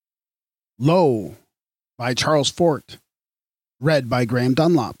Low by Charles Fort. Read by Graham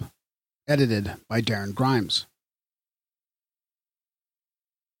Dunlop. Edited by Darren Grimes.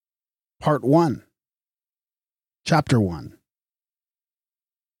 Part 1. Chapter 1.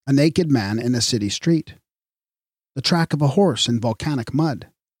 A naked man in a city street. The track of a horse in volcanic mud.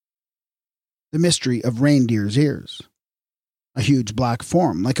 The mystery of reindeer's ears. A huge black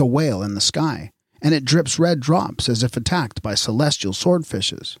form like a whale in the sky, and it drips red drops as if attacked by celestial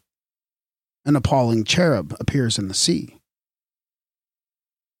swordfishes. An appalling cherub appears in the sea.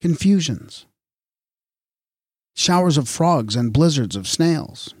 Confusions. Showers of frogs and blizzards of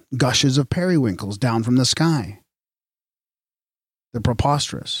snails, gushes of periwinkles down from the sky. The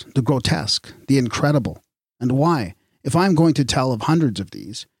preposterous, the grotesque, the incredible, and why, if I am going to tell of hundreds of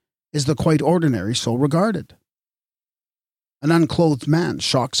these, is the quite ordinary so regarded? An unclothed man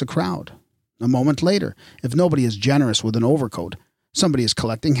shocks a crowd. A moment later, if nobody is generous with an overcoat, somebody is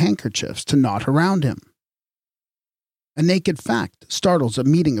collecting handkerchiefs to knot around him. A naked fact startles a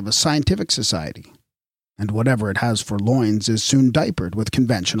meeting of a scientific society, and whatever it has for loins is soon diapered with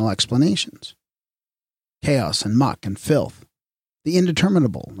conventional explanations. Chaos and muck and filth, the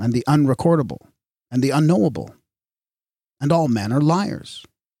indeterminable and the unrecordable, and the unknowable. And all men are liars.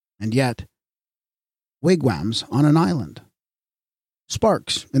 And yet, wigwams on an island.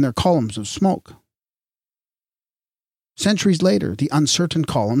 Sparks in their columns of smoke. Centuries later, the uncertain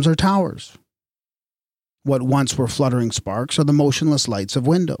columns are towers. What once were fluttering sparks are the motionless lights of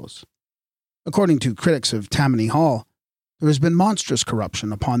windows. According to critics of Tammany Hall, there has been monstrous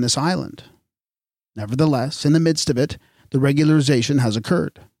corruption upon this island. Nevertheless, in the midst of it, the regularization has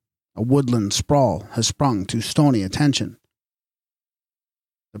occurred. A woodland sprawl has sprung to stony attention.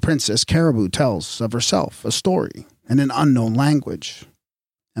 The Princess Caribou tells of herself a story in an unknown language,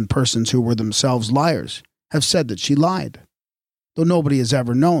 and persons who were themselves liars have said that she lied, though nobody has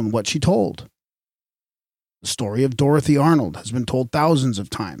ever known what she told. The story of Dorothy Arnold has been told thousands of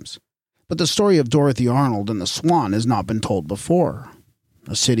times, but the story of Dorothy Arnold and the Swan has not been told before.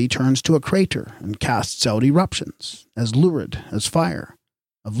 A city turns to a crater and casts out eruptions, as lurid as fire,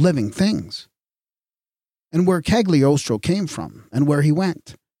 of living things. And where Cagliostro came from, and where he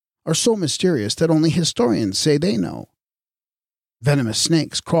went, are so mysterious that only historians say they know. Venomous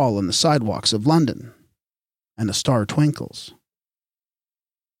snakes crawl on the sidewalks of London, and a star twinkles.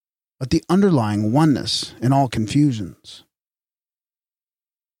 But the underlying oneness in all confusions.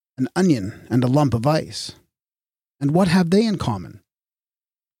 An onion and a lump of ice. And what have they in common?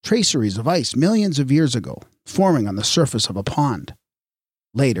 Traceries of ice millions of years ago, forming on the surface of a pond.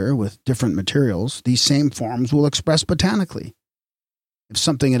 Later, with different materials, these same forms will express botanically. If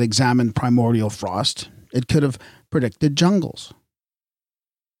something had examined primordial frost, it could have predicted jungles.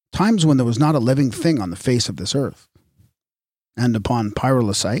 Times when there was not a living thing on the face of this earth. And upon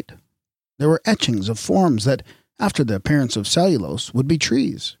pyrolusite, there were etchings of forms that, after the appearance of cellulose, would be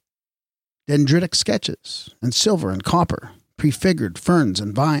trees. Dendritic sketches, and silver and copper, prefigured ferns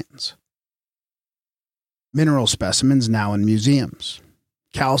and vines. Mineral specimens now in museums.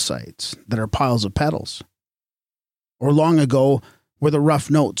 Calcites that are piles of petals. Or long ago were the rough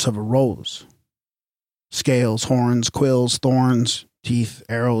notes of a rose. Scales, horns, quills, thorns, teeth,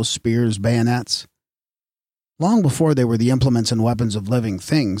 arrows, spears, bayonets. Long before they were the implements and weapons of living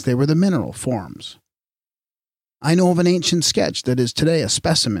things, they were the mineral forms. I know of an ancient sketch that is today a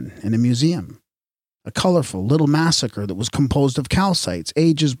specimen in a museum. A colorful little massacre that was composed of calcites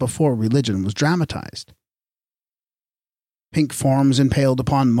ages before religion was dramatized. Pink forms impaled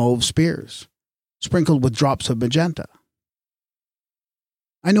upon mauve spears, sprinkled with drops of magenta.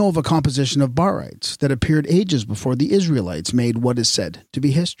 I know of a composition of barytes that appeared ages before the Israelites made what is said to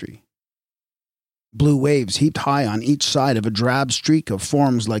be history. Blue waves heaped high on each side of a drab streak of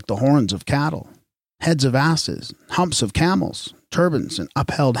forms like the horns of cattle, heads of asses, humps of camels, turbans, and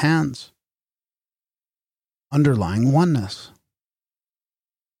upheld hands. Underlying oneness.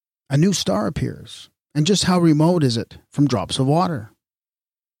 A new star appears, and just how remote is it from drops of water?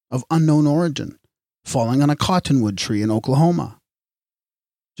 Of unknown origin, falling on a cottonwood tree in Oklahoma.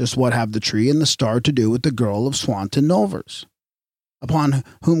 Just what have the tree and the star to do with the girl of Swanton Novers, upon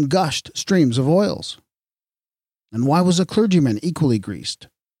whom gushed streams of oils? And why was a clergyman equally greased?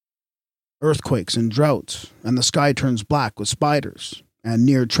 Earthquakes and droughts, and the sky turns black with spiders, and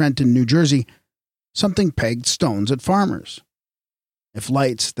near Trenton, New Jersey, something pegged stones at farmers. If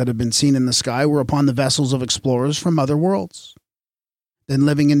lights that had been seen in the sky were upon the vessels of explorers from other worlds, then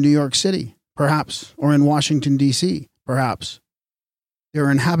living in New York City, perhaps, or in Washington, D.C., perhaps, there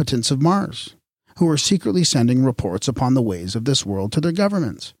are inhabitants of Mars who are secretly sending reports upon the ways of this world to their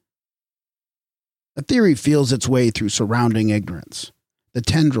governments. A theory feels its way through surrounding ignorance, The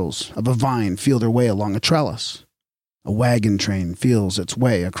tendrils of a vine feel their way along a trellis. A wagon train feels its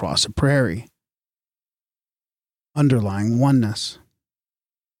way across a prairie. Underlying oneness.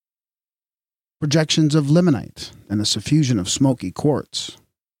 Projections of limonite and a suffusion of smoky quartz.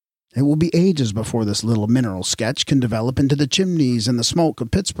 It will be ages before this little mineral sketch can develop into the chimneys and the smoke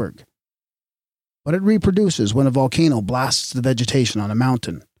of Pittsburgh. But it reproduces when a volcano blasts the vegetation on a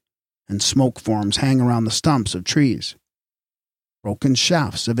mountain, and smoke forms hang around the stumps of trees. Broken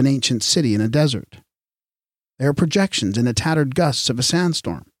shafts of an ancient city in a desert. They are projections in the tattered gusts of a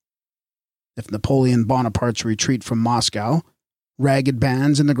sandstorm. If Napoleon Bonaparte's retreat from Moscow, ragged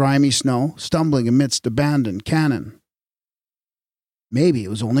bands in the grimy snow, stumbling amidst abandoned cannon. Maybe it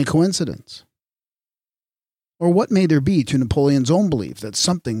was only coincidence. Or what may there be to Napoleon's own belief that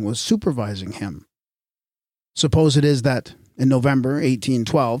something was supervising him? Suppose it is that, in November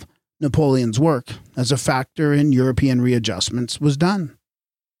 1812, Napoleon's work, as a factor in European readjustments, was done.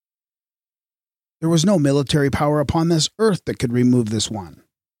 There was no military power upon this earth that could remove this one,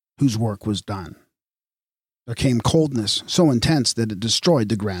 whose work was done. There came coldness so intense that it destroyed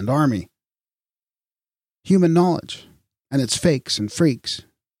the Grand Army. Human knowledge, and its fakes and freaks,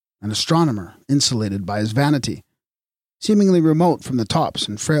 an astronomer insulated by his vanity, seemingly remote from the tops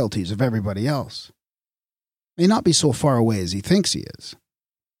and frailties of everybody else, may not be so far away as he thinks he is.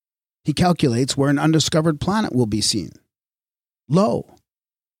 He calculates where an undiscovered planet will be seen. Lo,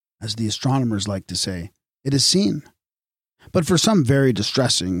 as the astronomers like to say, it is seen. But for some very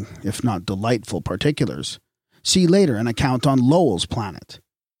distressing, if not delightful particulars, see later an account on Lowell's planet.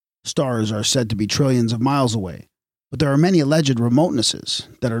 Stars are said to be trillions of miles away, but there are many alleged remotenesses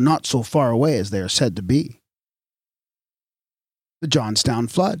that are not so far away as they are said to be. The Johnstown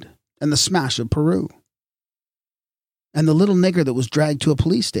flood, and the smash of Peru, and the little nigger that was dragged to a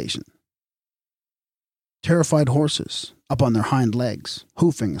police station. Terrified horses, up on their hind legs,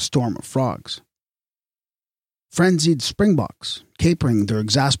 hoofing a storm of frogs. Frenzied springboks, capering their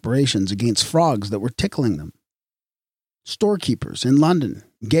exasperations against frogs that were tickling them. Storekeepers in London,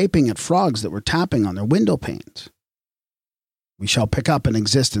 gaping at frogs that were tapping on their window panes. We shall pick up an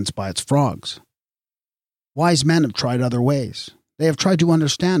existence by its frogs. Wise men have tried other ways. They have tried to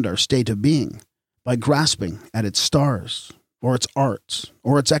understand our state of being by grasping at its stars, or its arts,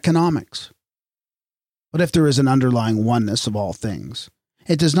 or its economics. But if there is an underlying oneness of all things,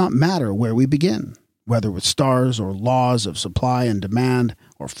 it does not matter where we begin, whether with stars or laws of supply and demand,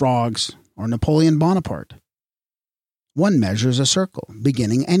 or frogs, or Napoleon Bonaparte. One measures a circle,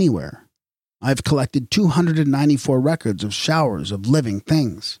 beginning anywhere. I have collected 294 records of showers of living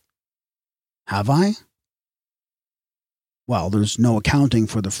things. Have I? Well, there's no accounting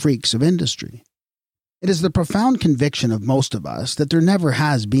for the freaks of industry. It is the profound conviction of most of us that there never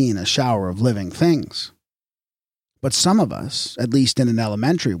has been a shower of living things. But some of us, at least in an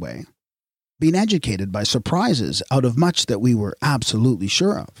elementary way, been educated by surprises out of much that we were absolutely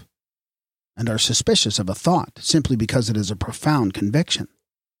sure of, and are suspicious of a thought simply because it is a profound conviction.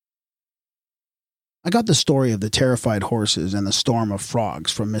 I got the story of the terrified horses and the storm of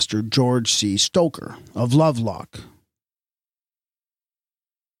frogs from Mr. George C. Stoker of Lovelock.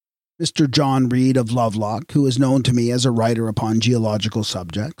 Mr. John Reed of Lovelock, who is known to me as a writer upon geological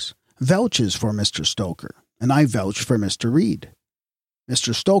subjects, vouches for Mr. Stoker, and I vouch for Mr. Reed.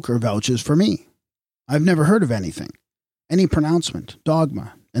 Mr. Stoker vouches for me. I've never heard of anything, any pronouncement,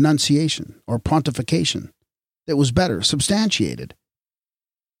 dogma, enunciation, or pontification that was better substantiated.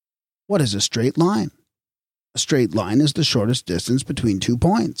 What is a straight line? A straight line is the shortest distance between 2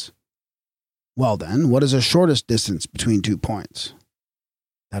 points. Well then, what is the shortest distance between 2 points?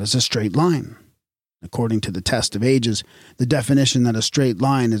 That is a straight line. According to the test of ages, the definition that a straight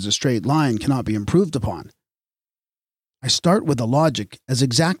line is a straight line cannot be improved upon. I start with a logic as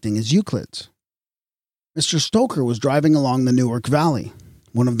exacting as Euclid's. Mr. Stoker was driving along the Newark Valley,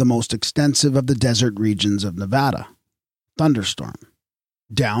 one of the most extensive of the desert regions of Nevada. Thunderstorm.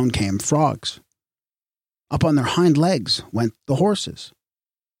 Down came frogs. Up on their hind legs went the horses.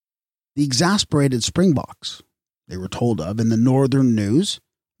 The exasperated springboks, they were told of in the Northern News,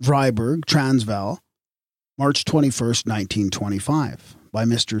 Vryburg, Transvaal, March 21st, 1925, by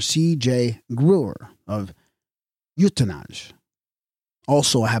Mr. C.J. Gruer of Uitenhage.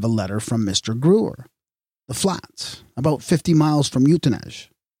 Also, I have a letter from Mr. Gruer. The Flats, about 50 miles from Uitenhage.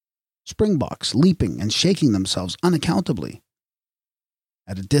 Springboks leaping and shaking themselves unaccountably.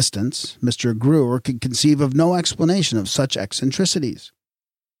 At a distance, Mr. Gruer could conceive of no explanation of such eccentricities.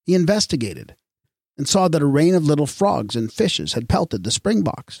 He investigated, and saw that a rain of little frogs and fishes had pelted the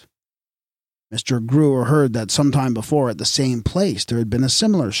springboks. Mr. Gruer heard that some time before at the same place there had been a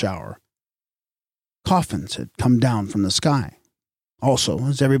similar shower. Coffins had come down from the sky. Also,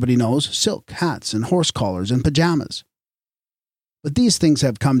 as everybody knows, silk, hats, and horse collars and pajamas. But these things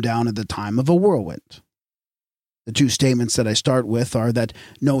have come down at the time of a whirlwind. The two statements that I start with are that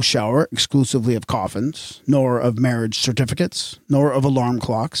no shower exclusively of coffins, nor of marriage certificates, nor of alarm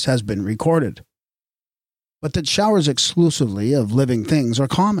clocks has been recorded, but that showers exclusively of living things are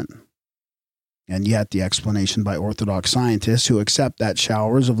common. And yet the explanation by orthodox scientists who accept that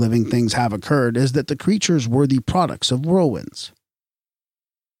showers of living things have occurred is that the creatures were the products of whirlwinds.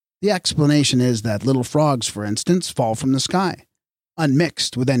 The explanation is that little frogs, for instance, fall from the sky,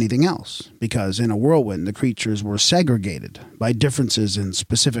 unmixed with anything else, because in a whirlwind the creatures were segregated by differences in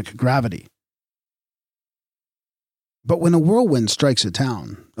specific gravity. But when a whirlwind strikes a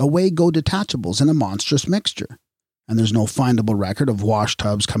town, away go detachables in a monstrous mixture, and there's no findable record of wash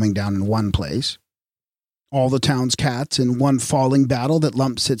tubs coming down in one place. All the town's cats in one falling battle that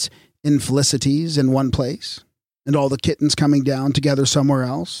lumps its infelicities in one place, and all the kittens coming down together somewhere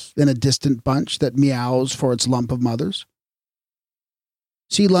else in a distant bunch that meows for its lump of mothers.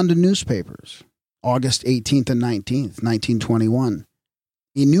 See London newspapers, August 18th and 19th, 1921.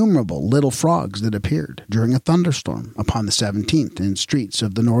 Innumerable little frogs that appeared during a thunderstorm upon the 17th in streets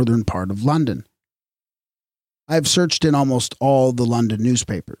of the northern part of London. I have searched in almost all the London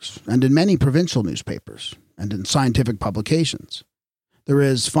newspapers, and in many provincial newspapers, and in scientific publications. There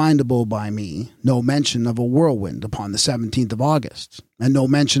is findable by me no mention of a whirlwind upon the 17th of August, and no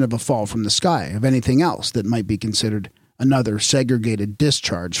mention of a fall from the sky of anything else that might be considered another segregated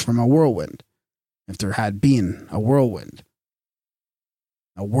discharge from a whirlwind, if there had been a whirlwind.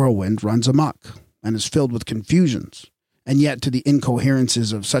 A whirlwind runs amok, and is filled with confusions, and yet to the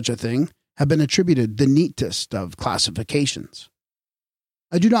incoherences of such a thing have been attributed the neatest of classifications.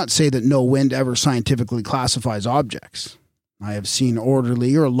 I do not say that no wind ever scientifically classifies objects. I have seen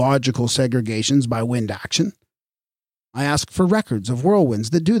orderly or logical segregations by wind action. I ask for records of whirlwinds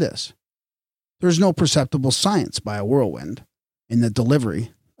that do this. There is no perceptible science by a whirlwind in the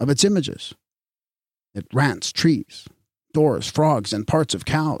delivery of its images. It rants trees, doors, frogs, and parts of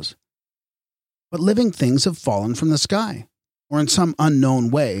cows. But living things have fallen from the sky, or in some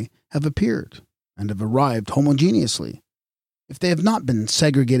unknown way have appeared, and have arrived homogeneously. If they have not been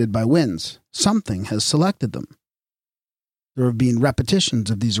segregated by winds, something has selected them. There have been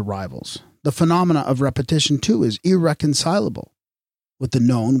repetitions of these arrivals. The phenomena of repetition, too, is irreconcilable with the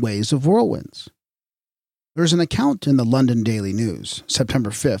known ways of whirlwinds. There is an account in the London Daily News, September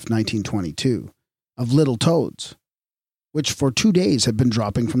 5th, 1922, of little toads, which for 2 days had been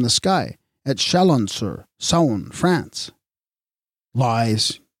dropping from the sky at Chalon-sur-Saône, France.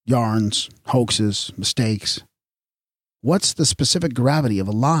 Lies, yarns, hoaxes, mistakes. What's the specific gravity of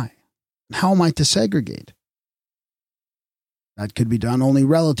a lie? How am I to segregate? That could be done only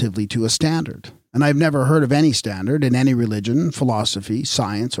relatively to a standard, and I've never heard of any standard in any religion, philosophy,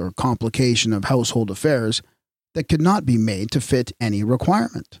 science, or complication of household affairs that could not be made to fit any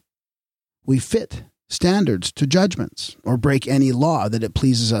requirement. We fit standards to judgments, or break any law that it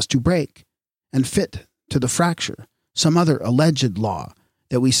pleases us to break, and fit to the fracture some other alleged law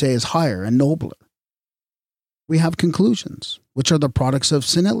that we say is higher and nobler. We have conclusions, which are the products of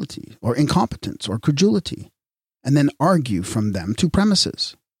senility, or incompetence, or credulity, and then argue from them to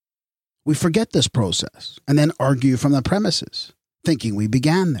premises. We forget this process, and then argue from the premises, thinking we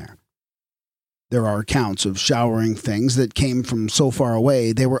began there. There are accounts of showering things that came from so far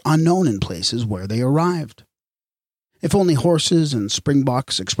away they were unknown in places where they arrived. If only horses and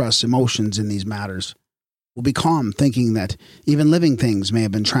springboks express emotions in these matters, we'll be calm thinking that even living things may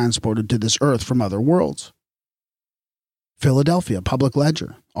have been transported to this earth from other worlds. Philadelphia Public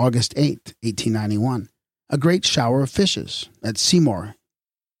Ledger, August 8, 1891. A great shower of fishes at Seymour.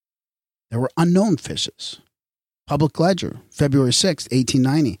 There were unknown fishes. Public Ledger, February 6,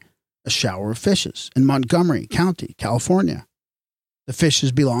 1890. A shower of fishes in Montgomery County, California. The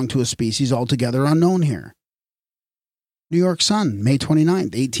fishes belong to a species altogether unknown here. New York Sun, May 29,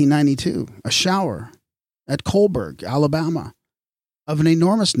 1892. A shower at Colberg, Alabama, of an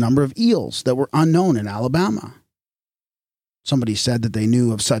enormous number of eels that were unknown in Alabama. Somebody said that they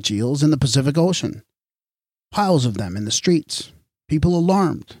knew of such eels in the Pacific Ocean. Piles of them in the streets. People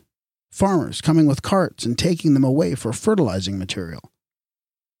alarmed. Farmers coming with carts and taking them away for fertilizing material.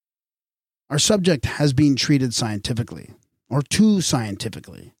 Our subject has been treated scientifically, or too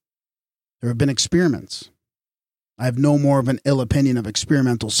scientifically. There have been experiments. I have no more of an ill opinion of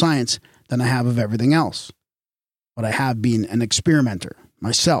experimental science than I have of everything else. But I have been an experimenter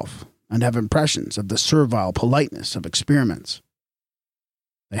myself, and have impressions of the servile politeness of experiments.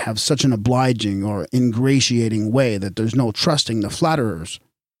 They have such an obliging or ingratiating way that there's no trusting the flatterers.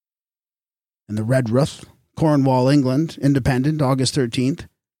 In the Redruth, Cornwall, England, Independent, August 13th,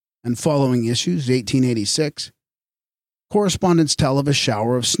 and following issues, 1886. Correspondents tell of a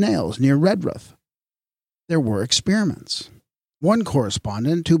shower of snails near Redruth. There were experiments. One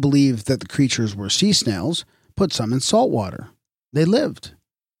correspondent, who believed that the creatures were sea snails, put some in salt water. They lived.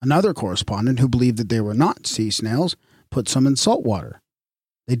 Another correspondent, who believed that they were not sea snails, put some in salt water.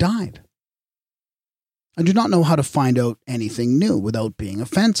 They died. I do not know how to find out anything new without being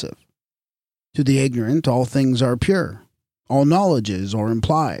offensive. To the ignorant, all things are pure. All knowledge is or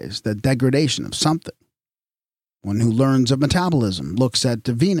implies the degradation of something. One who learns of metabolism looks at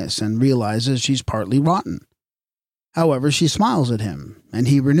Venus and realizes she's partly rotten. However, she smiles at him, and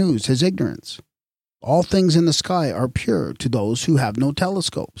he renews his ignorance. All things in the sky are pure to those who have no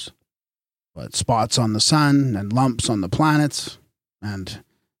telescopes. But spots on the sun and lumps on the planets, and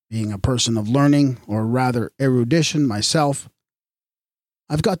being a person of learning, or rather erudition myself,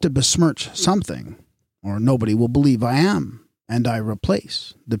 I've got to besmirch something, or nobody will believe I am, and I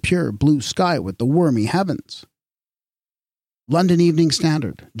replace the pure blue sky with the wormy heavens. London Evening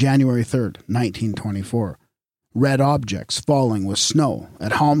Standard, January 3rd, 1924. Red objects falling with snow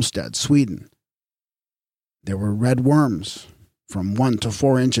at Halmstad, Sweden. There were red worms, from 1 to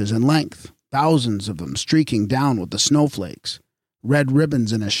 4 inches in length, thousands of them streaking down with the snowflakes, red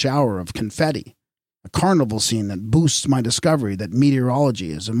ribbons in a shower of confetti, a carnival scene that boosts my discovery that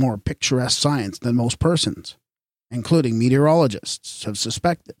meteorology is a more picturesque science than most persons, including meteorologists, have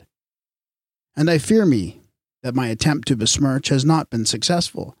suspected. And I fear me that my attempt to besmirch has not been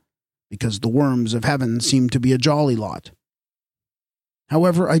successful, because the worms of heaven seem to be a jolly lot.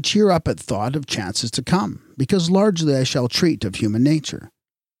 However, I cheer up at thought of chances to come, because largely I shall treat of human nature.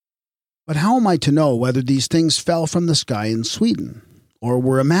 But how am I to know whether these things fell from the sky in Sweden, or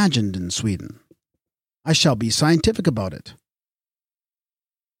were imagined in Sweden? I shall be scientific about it.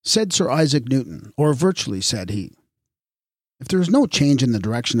 Said Sir Isaac Newton, or virtually said he, if there is no change in the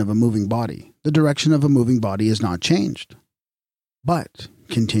direction of a moving body, the direction of a moving body is not changed. But,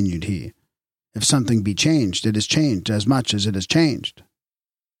 continued he, if something be changed, it is changed as much as it is changed.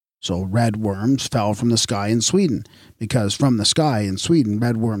 So red worms fell from the sky in Sweden, because from the sky in Sweden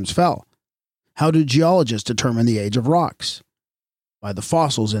red worms fell. How do geologists determine the age of rocks? By the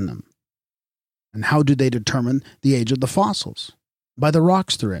fossils in them. And how do they determine the age of the fossils? By the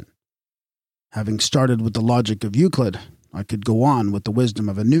rocks they're in. Having started with the logic of Euclid, I could go on with the wisdom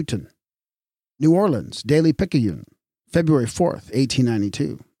of a Newton. New Orleans, Daily Picayune, February 4th,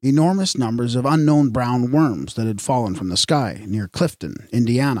 1892. Enormous numbers of unknown brown worms that had fallen from the sky near Clifton,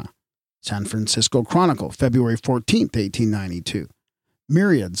 Indiana. San Francisco Chronicle, February 14th, 1892.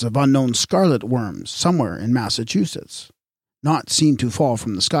 Myriads of unknown scarlet worms somewhere in Massachusetts. Not seen to fall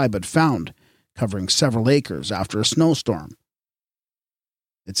from the sky, but found, covering several acres after a snowstorm.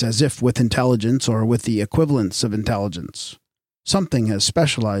 It's as if with intelligence, or with the equivalence of intelligence, something has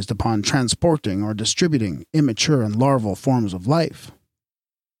specialized upon transporting or distributing immature and larval forms of life.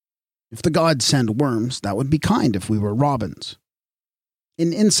 If the gods send worms, that would be kind if we were robins.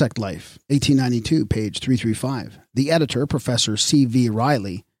 In Insect Life, 1892, page 335, the editor, Professor C.V.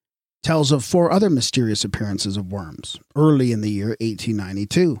 Riley, tells of 4 other mysterious appearances of worms, early in the year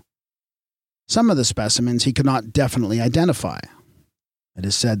 1892. Some of the specimens he could not definitely identify. It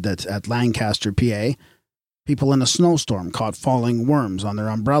is said that at Lancaster, PA, people in a snowstorm caught falling worms on their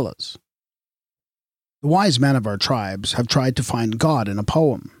umbrellas. The wise men of our tribes have tried to find God in a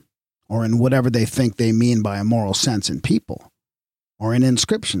poem, or in whatever they think they mean by a moral sense in people, or in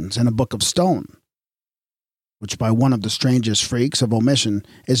inscriptions in a book of stone, which by one of the strangest freaks of omission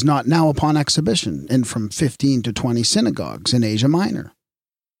is not now upon exhibition in from 15 to 20 synagogues in Asia Minor,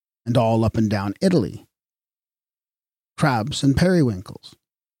 and all up and down Italy. Crabs and periwinkles.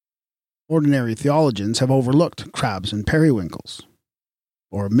 Ordinary theologians have overlooked crabs and periwinkles,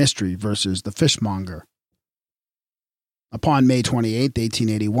 or mystery versus the fishmonger. Upon May 28,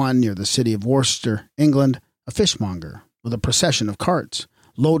 1881, near the city of Worcester, England, a fishmonger, with a procession of carts,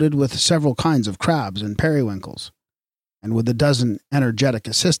 loaded with several kinds of crabs and periwinkles, and with a dozen energetic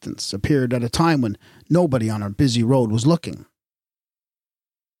assistants, appeared at a time when nobody on our busy road was looking.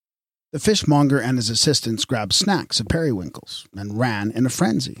 The fishmonger and his assistants grabbed snacks of periwinkles and ran in a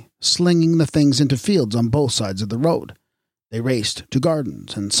frenzy, slinging the things into fields on both sides of the road. They raced to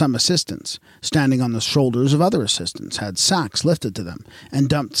gardens, and some assistants, standing on the shoulders of other assistants, had sacks lifted to them and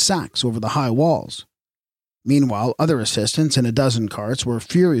dumped sacks over the high walls. Meanwhile, other assistants in a dozen carts were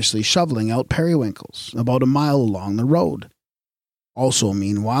furiously shoveling out periwinkles about a mile along the road. Also,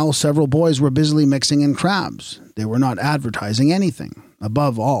 meanwhile, several boys were busily mixing in crabs. They were not advertising anything.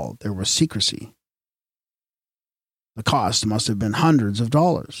 Above all, there was secrecy. The cost must have been hundreds of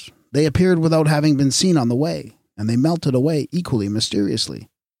dollars. They appeared without having been seen on the way, and they melted away equally mysteriously.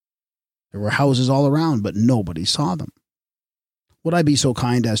 There were houses all around, but nobody saw them. Would I be so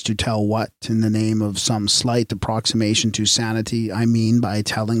kind as to tell what, in the name of some slight approximation to sanity, I mean by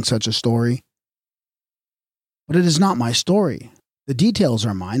telling such a story? But it is not my story. The details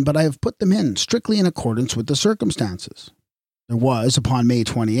are mine, but I have put them in strictly in accordance with the circumstances. There was, upon May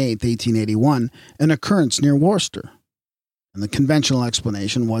 28, 1881, an occurrence near Worcester, and the conventional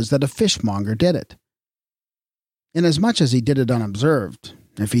explanation was that a fishmonger did it. Inasmuch as he did it unobserved,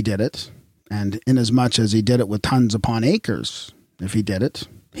 if he did it, and inasmuch as he did it with tons upon acres, if he did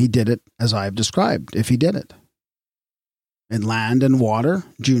it as I have described, if he did it. In Land and Water,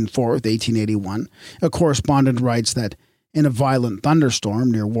 June 4th, 1881, a correspondent writes that in a violent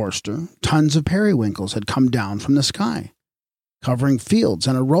thunderstorm near Worcester, tons of periwinkles had come down from the sky, covering fields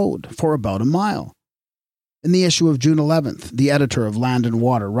and a road for about a mile. In the issue of June 11th, the editor of Land and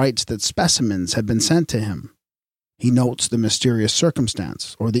Water writes that specimens had been sent to him. He notes the mysterious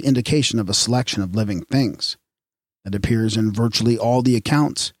circumstance, or the indication of a selection of living things, that appears in virtually all the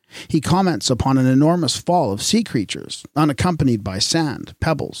accounts. He comments upon an enormous fall of sea creatures, unaccompanied by sand,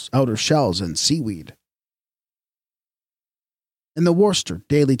 pebbles, outer shells, and seaweed. In the Worcester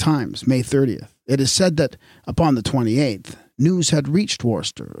Daily Times, May 30th, it is said that, upon the 28th, news had reached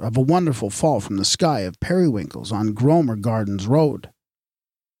Worcester of a wonderful fall from the sky of periwinkles on Gromer Gardens Road,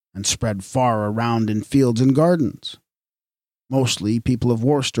 and spread far around in fields and gardens. Mostly people of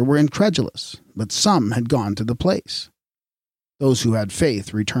Worcester were incredulous, but some had gone to the place. Those who had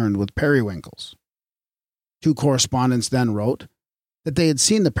faith returned with periwinkles. Two correspondents then wrote that they had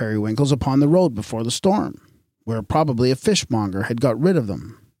seen the periwinkles upon the road before the storm, where probably a fishmonger had got rid of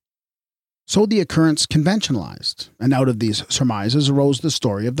them. So the occurrence conventionalized, and out of these surmises arose the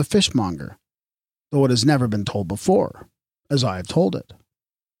story of the fishmonger, though it has never been told before, as I have told it.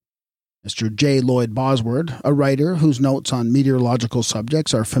 Mr. J. Lloyd Bosworth, a writer whose notes on meteorological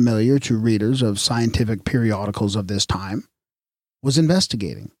subjects are familiar to readers of scientific periodicals of this time, was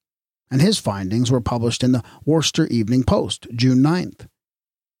investigating, and his findings were published in the Worcester Evening Post, June 9th.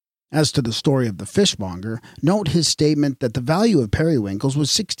 As to the story of the fishmonger, note his statement that the value of periwinkles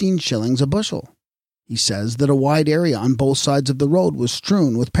was 16 shillings a bushel. He says that a wide area on both sides of the road was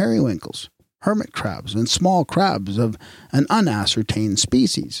strewn with periwinkles, hermit crabs, and small crabs of an unascertained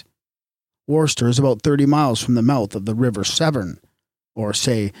species. Worcester is about 30 miles from the mouth of the River Severn, or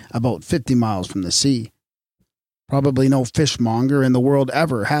say about 50 miles from the sea. Probably no fishmonger in the world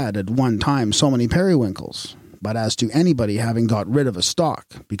ever had at one time so many periwinkles, but as to anybody having got rid of a stock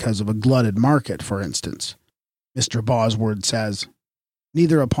because of a glutted market, for instance, Mr. Bosworth says,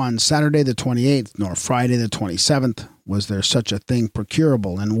 neither upon Saturday the 28th nor Friday the 27th was there such a thing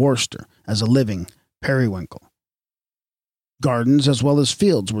procurable in Worcester as a living periwinkle. Gardens as well as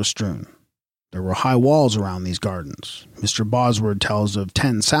fields were strewn. There were high walls around these gardens. Mr. Bosworth tells of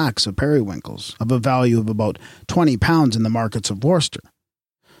 10 sacks of periwinkles, of a value of about £20 in the markets of Worcester,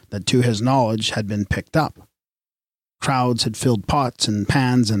 that to his knowledge had been picked up. Crowds had filled pots and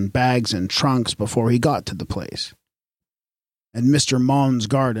pans and bags and trunks before he got to the place. In Mr. Monn's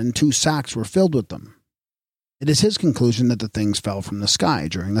garden, 2 sacks were filled with them. It is his conclusion that the things fell from the sky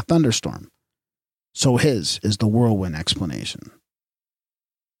during the thunderstorm. So his is the whirlwind explanation.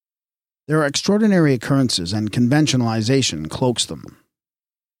 There are extraordinary occurrences, and conventionalization cloaks them.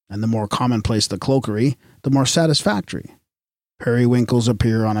 And the more commonplace the cloakery, the more satisfactory. Periwinkles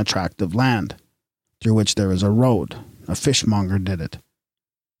appear on a tract of land, through which there is a road. A fishmonger did it.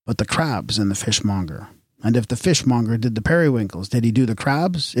 But the crabs in the fishmonger. And if the fishmonger did the periwinkles, did he do the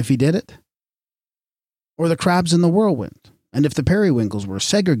crabs if he did it? Or the crabs in the whirlwind? And if the periwinkles were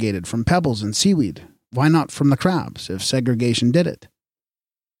segregated from pebbles and seaweed, why not from the crabs, if segregation did it?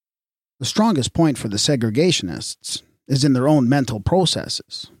 The strongest point for the segregationists is in their own mental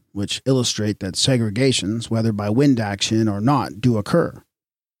processes, which illustrate that segregations, whether by wind action or not, do occur.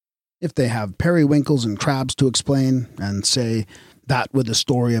 If they have periwinkles and crabs to explain, and say that with the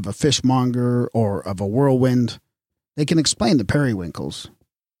story of a fishmonger or of a whirlwind, they can explain the periwinkles,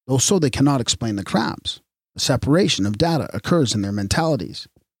 though so they cannot explain the crabs. A separation of data occurs in their mentalities.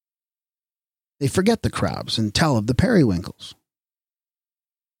 They forget the crabs and tell of the periwinkles.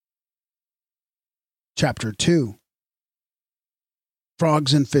 Chapter 2.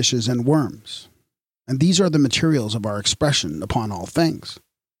 Frogs and fishes and worms. And these are the materials of our expression upon all things.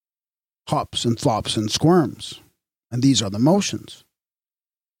 Hops and flops and squirms. And these are the motions.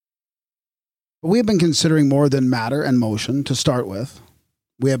 But we have been considering more than matter and motion to start with.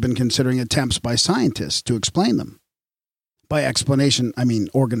 We have been considering attempts by scientists to explain them. By explanation, I mean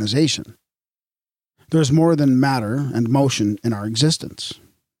organization. There is more than matter and motion in our existence.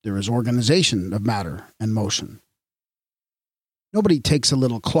 There is organization of matter and motion. Nobody takes a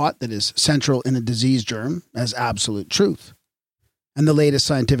little clot that is central in a disease germ as absolute truth. And the latest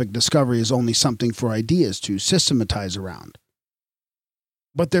scientific discovery is only something for ideas to systematize around.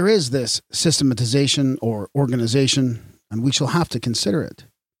 But there is this systematization or organization, and we shall have to consider it.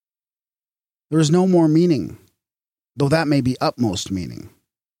 There is no more meaning, though that may be utmost meaning,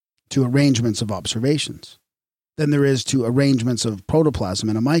 to arrangements of observations than there is to arrangements of protoplasm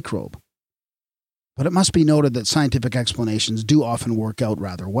in a microbe. But it must be noted that scientific explanations do often work out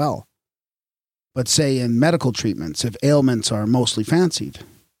rather well. But say in medical treatments, if ailments are mostly fancied,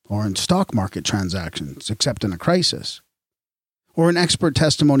 or in stock market transactions, except in a crisis, or in expert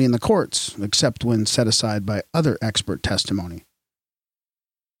testimony in the courts, except when set aside by other expert testimony.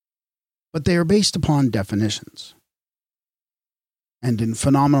 But they are based upon definitions. And in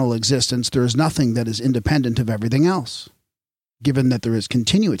phenomenal existence, there is nothing that is independent of everything else. Given that there is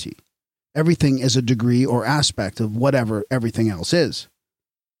continuity, everything is a degree or aspect of whatever everything else is.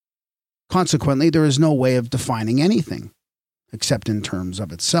 Consequently, there is no way of defining anything, except in terms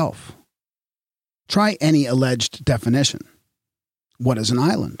of itself. Try any alleged definition. What is an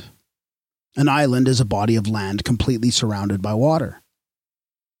island? An island is a body of land completely surrounded by water.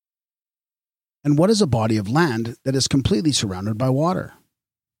 And what is a body of land that is completely surrounded by water?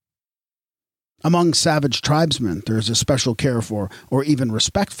 Among savage tribesmen, there is a special care for, or even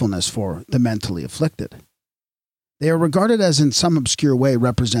respectfulness for, the mentally afflicted. They are regarded as in some obscure way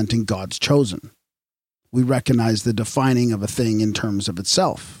representing God's chosen. We recognize the defining of a thing in terms of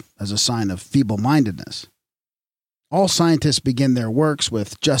itself as a sign of feeble-mindedness. All scientists begin their works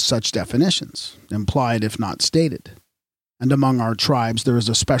with just such definitions, implied if not stated. And among our tribes there is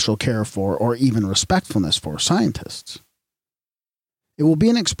a special care for, or even respectfulness for, scientists. It will be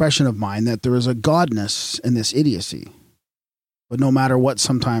an expression of mine that there is a godness in this idiocy. But no matter what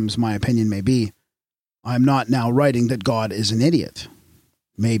sometimes my opinion may be, I am not now writing that God is an idiot.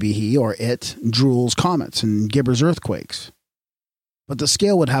 Maybe he or it drools comets and gibbers earthquakes. But the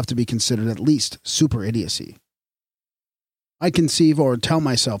scale would have to be considered at least super-idiocy. I conceive, or tell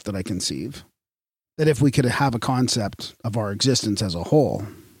myself that I conceive, that if we could have a concept of our existence as a whole,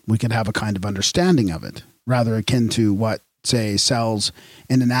 we could have a kind of understanding of it, rather akin to what, say, cells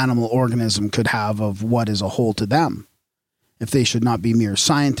in an animal organism could have of what is a whole to them, if they should not be mere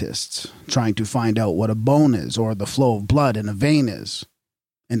scientists trying to find out what a bone is or the flow of blood in a vein is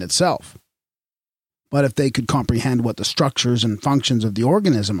in itself. But if they could comprehend what the structures and functions of the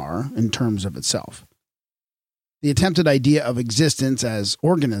organism are in terms of itself. The attempted idea of existence as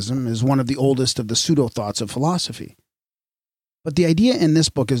organism is one of the oldest of the pseudo-thoughts of philosophy. But the idea in this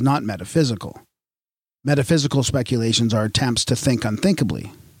book is not metaphysical. Metaphysical speculations are attempts to think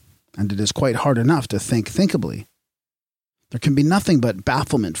unthinkably, and it is quite hard enough to think thinkably. There can be nothing but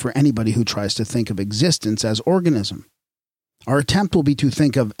bafflement for anybody who tries to think of existence as organism. Our attempt will be to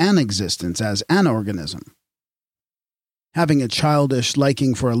think of an existence as an organism. Having a childish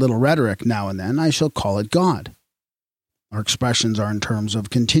liking for a little rhetoric now and then, I shall call it God. Our expressions are in terms of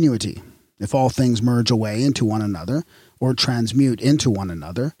continuity. If all things merge away into one another, or transmute into one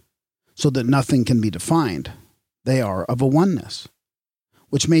another, so that nothing can be defined, they are of a oneness,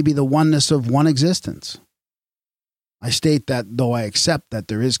 which may be the oneness of one existence. I state that though I accept that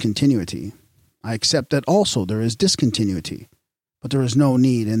there is continuity, I accept that also there is discontinuity, but there is no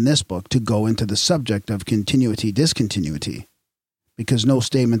need in this book to go into the subject of continuity-discontinuity, because no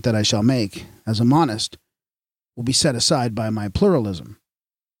statement that I shall make, as a monist, will be set aside by my pluralism.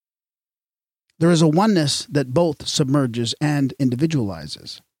 There is a oneness that both submerges and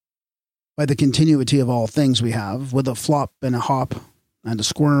individualizes. By the continuity of all things we have, with a flop and a hop and a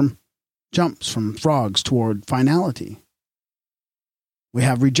squirm, jumps from frogs toward finality. We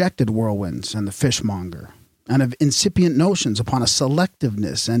have rejected whirlwinds and the fishmonger, and of incipient notions upon a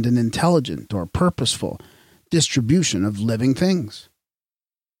selectiveness and an intelligent or purposeful distribution of living things.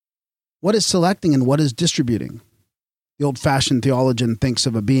 What is selecting and what is distributing? The old-fashioned theologian thinks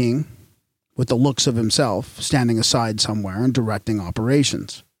of a being, with the looks of himself, standing aside somewhere and directing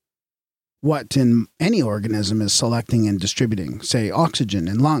operations. What in any organism is selecting and distributing, say oxygen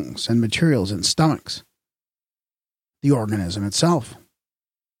in lungs and materials in stomachs? The organism itself.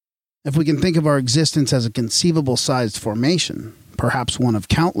 If we can think of our existence as a conceivable-sized formation, perhaps one of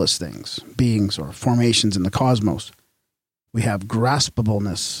countless things, beings or formations in the cosmos, we have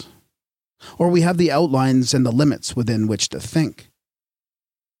graspableness, or we have the outlines and the limits within which to think.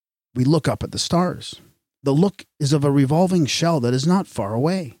 We look up at the stars. The look is of a revolving shell that is not far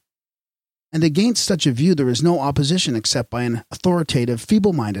away. And against such a view there is no opposition except by an authoritative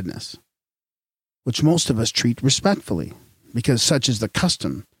feeble-mindedness, which most of us treat respectfully, because such is the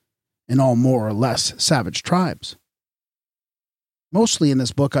custom in all more or less savage tribes. Mostly in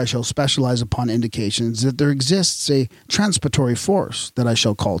this book I shall specialize upon indications that there exists a transpiratory force that I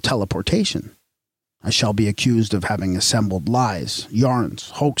shall call teleportation. I shall be accused of having assembled lies,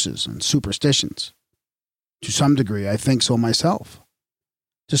 yarns, hoaxes, and superstitions. To some degree I think so myself.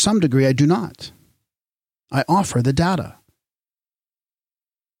 To some degree I do not. I offer the data.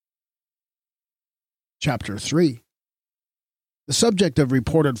 Chapter 3. The subject of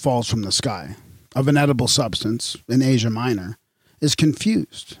reported falls from the sky, of an edible substance, in Asia Minor, is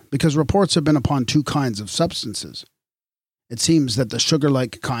confused because reports have been upon two kinds of substances. It seems that the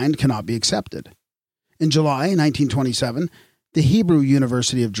sugar-like kind cannot be accepted. In July 1927, the Hebrew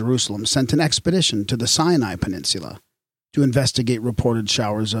University of Jerusalem sent an expedition to the Sinai Peninsula to investigate reported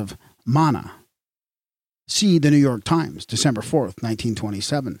showers of manna. See the New York Times, December 4th,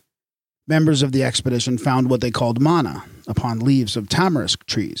 1927. Members of the expedition found what they called manna upon leaves of tamarisk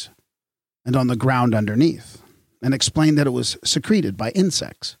trees and on the ground underneath, and explained that it was secreted by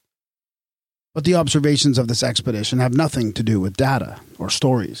insects. But the observations of this expedition have nothing to do with data or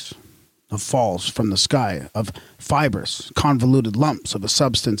stories of falls from the sky, of fibrous, convoluted lumps of a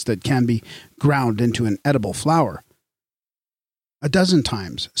substance that can be ground into an edible flour. A dozen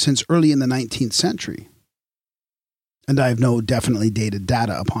times since early in the 19th century, and I have no definitely dated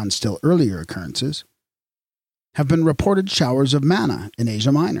data upon still earlier occurrences, have been reported showers of manna in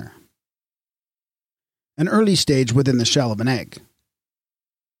Asia Minor. An early stage within the shell of an egg,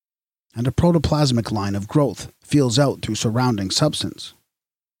 and a protoplasmic line of growth feels out through surrounding substance.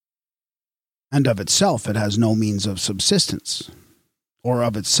 And of itself it has no means of subsistence, or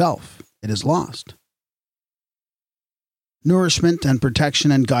of itself it is lost. Nourishment and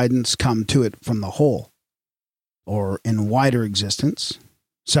protection and guidance come to it from the whole, or in wider existence,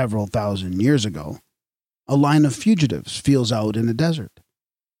 several thousand years ago, a line of fugitives feels out in a desert.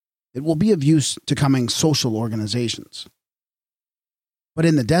 It will be of use to coming social organizations. But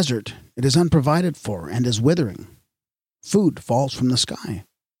in the desert, it is unprovided for and is withering. Food falls from the sky.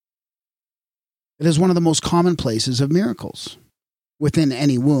 It is one of the most common places of miracles. Within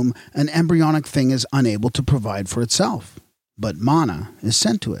any womb, an embryonic thing is unable to provide for itself, but manna is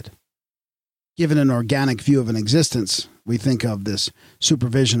sent to it. Given an organic view of an existence, we think of this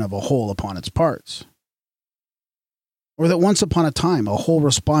supervision of a whole upon its parts. Or that once upon a time a whole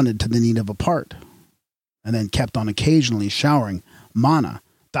responded to the need of a part, and then kept on occasionally showering manna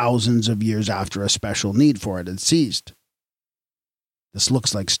thousands of years after a special need for it had ceased. This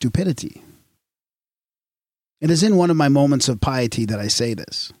looks like stupidity. It is in one of my moments of piety that I say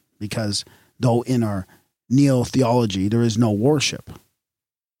this, because though in our neo-theology there is no worship,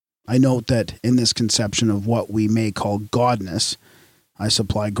 I note that in this conception of what we may call godness, I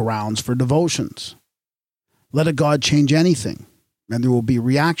supply grounds for devotions. Let a god change anything, and there will be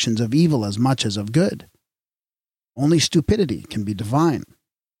reactions of evil as much as of good. Only stupidity can be divine.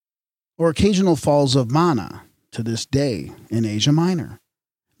 Or occasional falls of manna, to this day, in Asia Minor,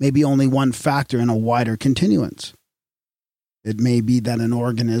 may be only one factor in a wider continuance. It may be that an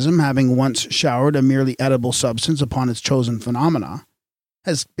organism, having once showered a merely edible substance upon its chosen phenomena,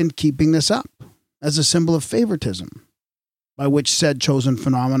 has been keeping this up as a symbol of favoritism, by which said chosen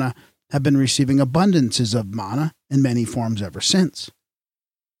phenomena have been receiving abundances of manna in many forms ever since.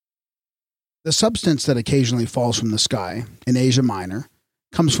 The substance that occasionally falls from the sky in Asia Minor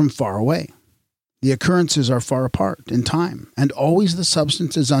comes from far away. The occurrences are far apart in time, and always the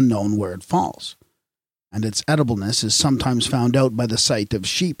substance is unknown where it falls, and its edibleness is sometimes found out by the sight of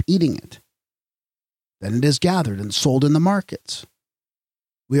sheep eating it. Then it is gathered and sold in the markets.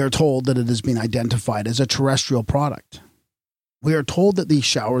 We are told that it has been identified as a terrestrial product. We are told that these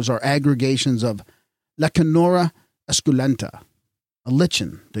showers are aggregations of Lecanora esculenta, a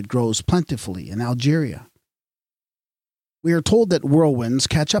lichen that grows plentifully in Algeria. We are told that whirlwinds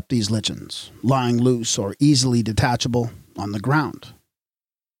catch up these lichens, lying loose or easily detachable on the ground.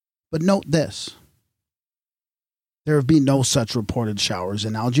 But note this. There have been no such reported showers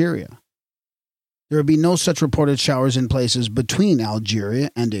in Algeria. There have been no such reported showers in places between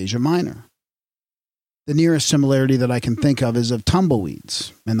Algeria and Asia Minor. The nearest similarity that I can think of is of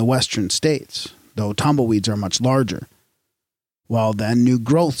tumbleweeds in the western states, though tumbleweeds are much larger. Well then, new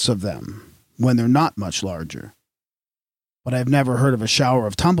growths of them, when they're not much larger. But I've never heard of a shower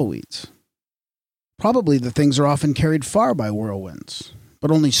of tumbleweeds. Probably the things are often carried far by whirlwinds,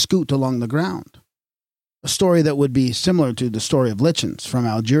 but only scoot along the ground. A story that would be similar to the story of lichens from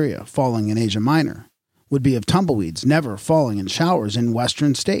Algeria falling in Asia Minor would be of tumbleweeds never falling in showers in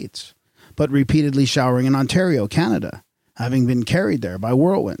western states, but repeatedly showering in Ontario, Canada, having been carried there by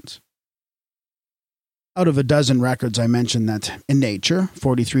whirlwinds. Out of a dozen records, I mentioned that in Nature,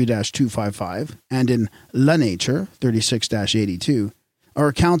 43-255, and in La Nature, 36-82, are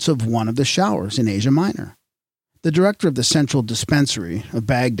accounts of one of the showers in Asia Minor. The director of the Central Dispensary of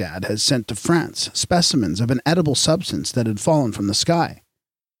Baghdad has sent to France specimens of an edible substance that had fallen from the sky.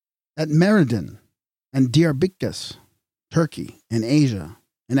 At Meridian and Diyarbakir, Turkey, in Asia,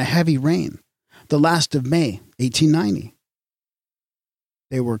 in a heavy rain, the last of May, 1890.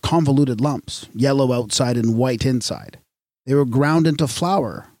 They were convoluted lumps, yellow outside and white inside. They were ground into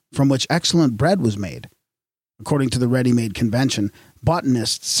flour, from which excellent bread was made. According to the ready-made convention,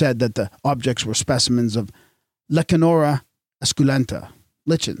 botanists said that the objects were specimens of Lecanora esculenta,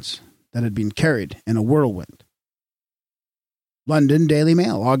 lichens, that had been carried in a whirlwind. London Daily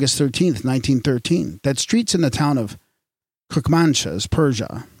Mail, August 13th, 1913, that streets in the town of Kurkmanshahs,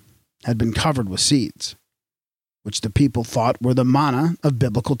 Persia, had been covered with seeds, which the people thought were the manna of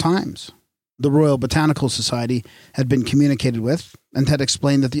biblical times. The Royal Botanical Society had been communicated with and had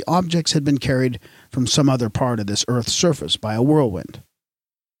explained that the objects had been carried from some other part of this earth's surface by a whirlwind.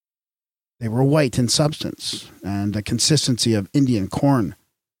 They were white in substance and a consistency of Indian corn.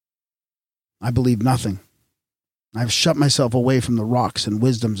 I believe nothing. I have shut myself away from the rocks and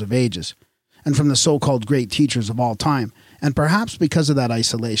wisdoms of ages, and from the so-called great teachers of all time, and perhaps because of that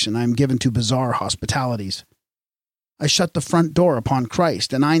isolation I am given to bizarre hospitalities. I shut the front door upon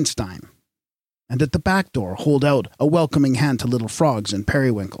Christ and Einstein, and at the back door hold out a welcoming hand to little frogs and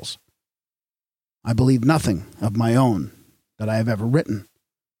periwinkles. I believe nothing of my own that I have ever written.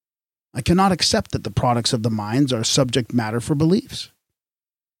 I cannot accept that the products of the minds are subject matter for beliefs.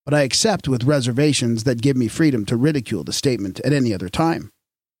 But I accept with reservations that give me freedom to ridicule the statement at any other time,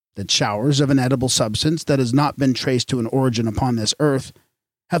 that showers of an edible substance that has not been traced to an origin upon this earth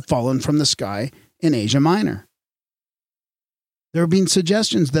have fallen from the sky in Asia Minor. There have been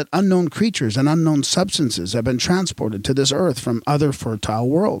suggestions that unknown creatures and unknown substances have been transported to this earth from other fertile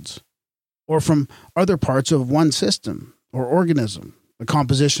worlds, or from other parts of one system or organism, a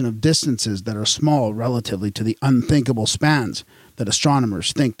composition of distances that are small relatively to the unthinkable spans that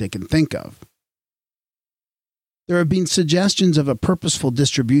astronomers think they can think of. There have been suggestions of a purposeful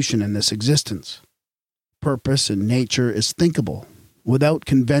distribution in this existence. Purpose in nature is thinkable, without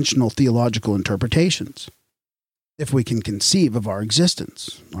conventional theological interpretations. If we can conceive of our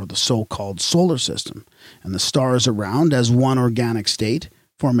existence, or the so-called solar system, and the stars around as one organic state,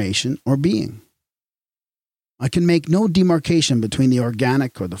 formation, or being. I can make no demarcation between the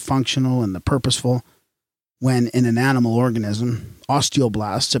organic or the functional and the purposeful, when in an animal organism,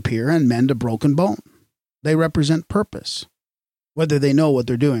 osteoblasts appear and mend a broken bone. They represent purpose, whether they know what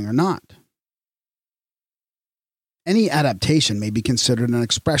they're doing or not. Any adaptation may be considered an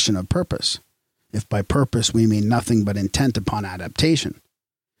expression of purpose, if by purpose we mean nothing but intent upon adaptation.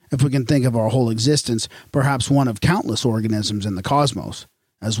 If we can think of our whole existence, perhaps one of countless organisms in the cosmos,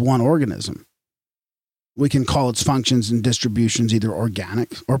 as one organism, we can call its functions and distributions either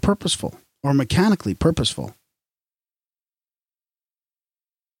organic or purposeful, or mechanically purposeful.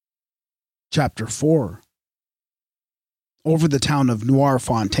 Chapter 4. Over the town of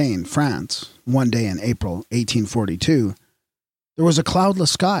Noirfontaine, France, one day in April 1842, there was a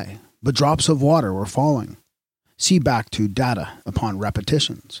cloudless sky, but drops of water were falling. See back to data upon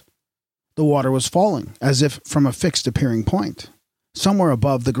repetitions. The water was falling, as if from a fixed appearing point, somewhere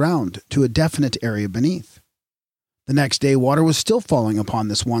above the ground to a definite area beneath. The next day water was still falling upon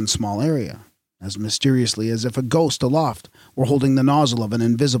this one small area, as mysteriously as if a ghost aloft were holding the nozzle of an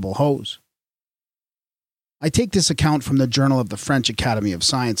invisible hose. I take this account from the Journal of the French Academy of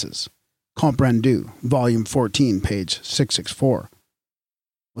Sciences, Comprendu, Volume 14, page 664.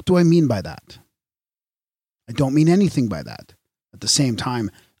 What do I mean by that? I don't mean anything by that. At the same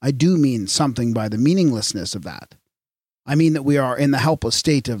time, I do mean something by the meaninglessness of that. I mean that we are in the helpless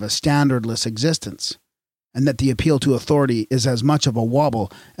state of a standardless existence, and that the appeal to authority is as much of a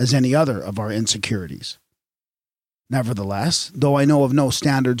wobble as any other of our insecurities. Nevertheless, though I know of no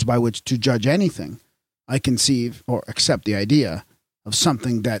standards by which to judge anything, I conceive, or accept the idea, of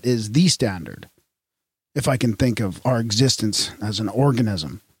something that is the standard. If I can think of our existence as an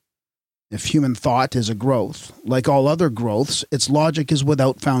organism. If human thought is a growth, like all other growths, its logic is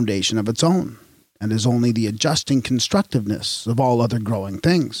without foundation of its own, and is only the adjusting constructiveness of all other growing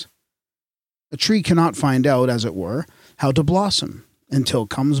things. A tree cannot find out, as it were, how to blossom, until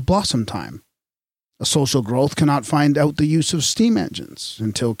comes blossom time. A social growth cannot find out the use of steam engines,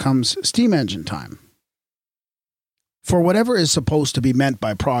 until comes steam engine time. For whatever is supposed to be meant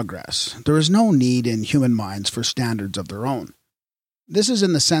by progress, there is no need in human minds for standards of their own. This is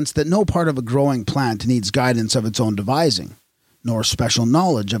in the sense that no part of a growing plant needs guidance of its own devising, nor special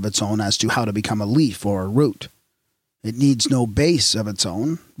knowledge of its own as to how to become a leaf or a root. It needs no base of its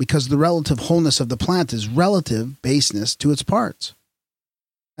own, because the relative wholeness of the plant is relative baseness to its parts.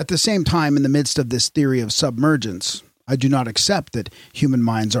 At the same time, in the midst of this theory of submergence, I do not accept that human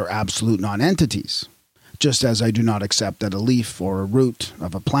minds are absolute non-entities, just as I do not accept that a leaf or a root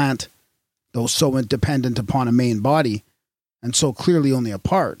of a plant, though so independent upon a main body, and so clearly only a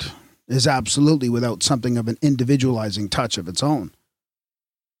part, is absolutely without something of an individualizing touch of its own.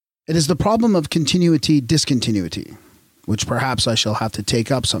 It is the problem of continuity-discontinuity, which perhaps I shall have to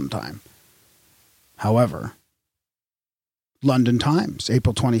take up sometime. However, London Times,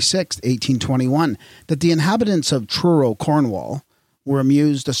 April 26, 1821, that the inhabitants of Truro, Cornwall, were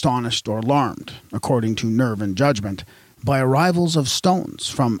amused, astonished, or alarmed, according to nerve and judgment, by arrivals of stones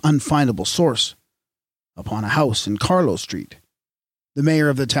from unfindable source upon a house in Carlow Street. The mayor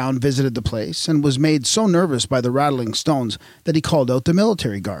of the town visited the place and was made so nervous by the rattling stones that he called out the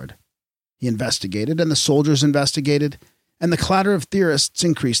military guard. He investigated, and the soldiers investigated, and the clatter of theorists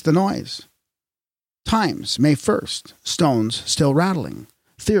increased the noise. Times, May 1st, stones still rattling,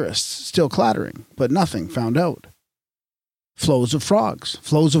 theorists still clattering, but nothing found out. Flows of frogs,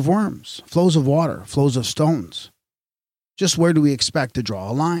 flows of worms, flows of water, flows of stones. Just where do we expect to draw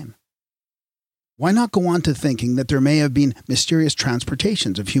a line? Why not go on to thinking that there may have been mysterious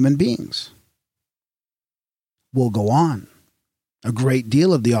transportations of human beings? We'll go on. A great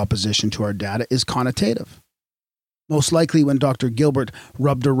deal of the opposition to our data is connotative. Most likely when Dr. Gilbert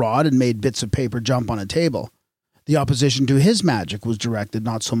rubbed a rod and made bits of paper jump on a table, the opposition to his magic was directed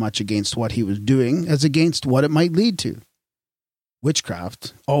not so much against what he was doing as against what it might lead to.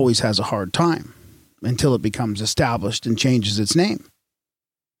 Witchcraft always has a hard time, until it becomes established and changes its name.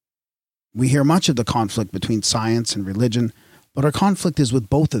 We hear much of the conflict between science and religion, but our conflict is with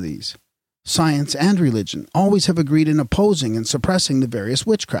both of these. Science and religion always have agreed in opposing and suppressing the various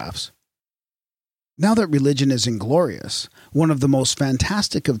witchcrafts. Now that religion is inglorious, one of the most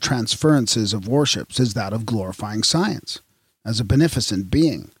fantastic of transferences of worships is that of glorifying science, as a beneficent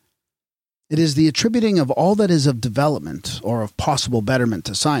being. It is the attributing of all that is of development or of possible betterment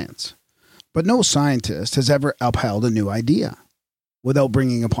to science. But no scientist has ever upheld a new idea, without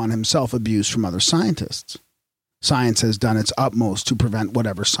bringing upon himself abuse from other scientists. Science has done its utmost to prevent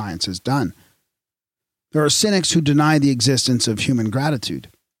whatever science has done. There are cynics who deny the existence of human gratitude.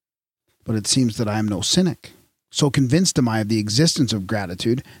 But it seems that I am no cynic. So convinced am I of the existence of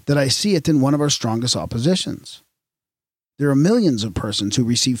gratitude that I see it in one of our strongest oppositions. There are millions of persons who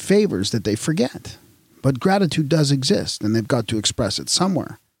receive favors that they forget. But gratitude does exist, and they've got to express it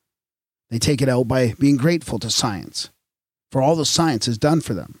somewhere. They take it out by being grateful to science, for all the science has done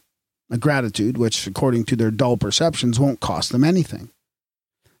for them. A gratitude which, according to their dull perceptions, won't cost them anything.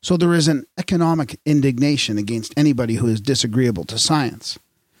 So there is an economic indignation against anybody who is disagreeable to science.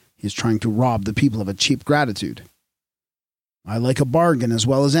 He is trying to rob the people of a cheap gratitude. I like a bargain as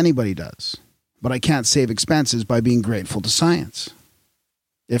well as anybody does, but I can't save expenses by being grateful to science.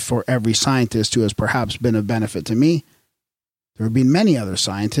 If for every scientist who has perhaps been of benefit to me, there have been many other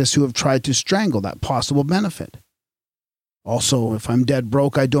scientists who have tried to strangle that possible benefit. Also, if I'm dead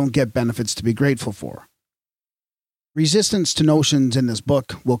broke, I don't get benefits to be grateful for. Resistance to notions in this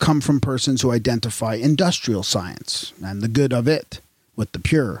book will come from persons who identify industrial science and the good of it with the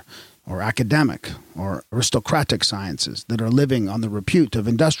pure, or academic, or aristocratic sciences that are living on the repute of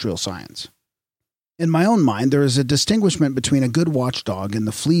industrial science. In my own mind, there is a distinguishment between a good watchdog and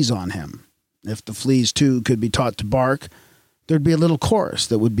the fleas on him. If the fleas, too, could be taught to bark, there'd be a little chorus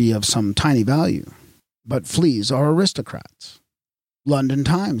that would be of some tiny value. But fleas are aristocrats. London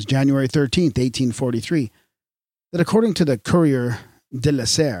Times, January 13th, 1843, that according to the Courrier de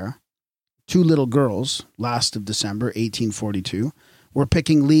l'Isère, 2 little girls, last of December 1842, were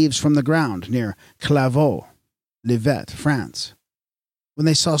picking leaves from the ground near Clairvaux, Livet, France, when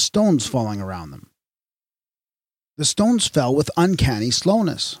they saw stones falling around them. The stones fell with uncanny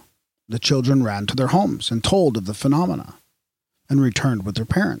slowness. The children ran to their homes and told of the phenomena, and returned with their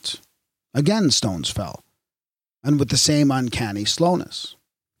parents. Again stones fell, and with the same uncanny slowness.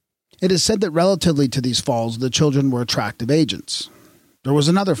 It is said that relatively to these falls, the children were attractive agents. There was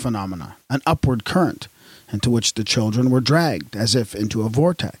another phenomena, an upward current, into which the children were dragged, as if into a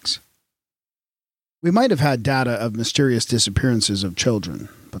vortex. We might have had data of mysterious disappearances of children,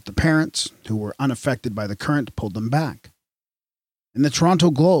 but the parents, who were unaffected by the current, pulled them back. In the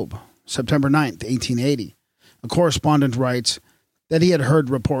Toronto Globe, September 9th, 1880, a correspondent writes that he had heard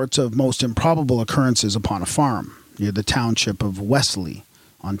reports of most improbable occurrences upon a farm near the township of Wesley,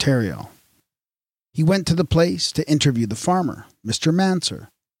 Ontario. He went to the place to interview the farmer, Mr. Manser,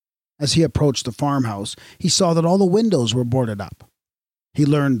 As he approached the farmhouse, he saw that all the windows were boarded up. He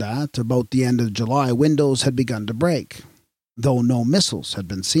learned that, about the end of July, windows had begun to break, though no missiles had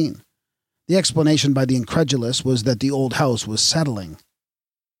been seen. The explanation by the incredulous was that the old house was settling.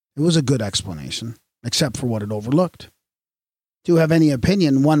 It was a good explanation, except for what it overlooked. To have any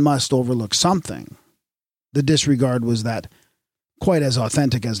opinion, one must overlook something. The disregard was that, quite as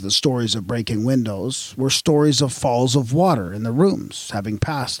authentic as the stories of breaking windows, were stories of falls of water in the rooms, having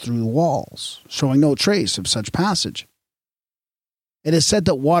passed through the walls, showing no trace of such passage. It is said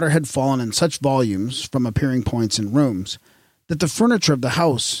that water had fallen in such volumes from appearing points in rooms that the furniture of the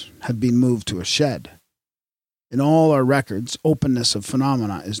house had been moved to a shed. In all our records, openness of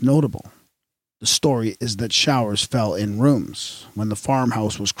phenomena is notable. The story is that showers fell in rooms when the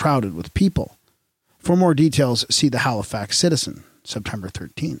farmhouse was crowded with people. For more details, see the Halifax Citizen, September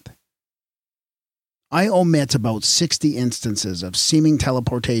 13th. I omit about 60 instances of seeming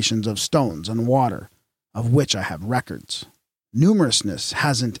teleportations of stones and water, of which I have records. Numerousness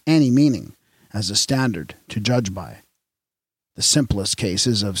hasn't any meaning as a standard to judge by. The simplest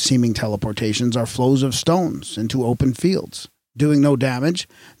cases of seeming teleportations are flows of stones into open fields, doing no damage,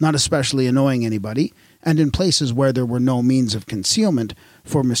 not especially annoying anybody, and in places where there were no means of concealment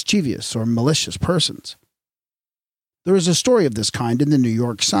for mischievous or malicious persons. There is a story of this kind in the New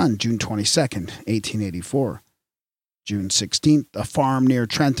York Sun, June 22, 1884. June 16th, a farm near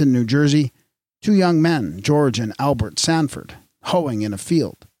Trenton, New Jersey, 2 young men, George and Albert Sanford, hoeing in a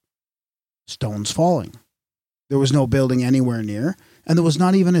field. Stones falling. There was no building anywhere near, and there was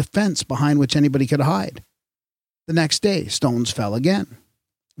not even a fence behind which anybody could hide. The next day, stones fell again.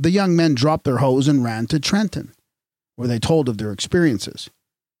 The young men dropped their hoes and ran to Trenton, where they told of their experiences.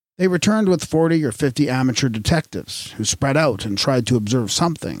 They returned with 40 or 50 amateur detectives, who spread out and tried to observe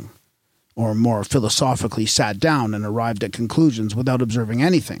something, or more philosophically sat down and arrived at conclusions without observing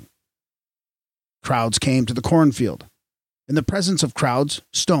anything. Crowds came to the cornfield. In the presence of crowds,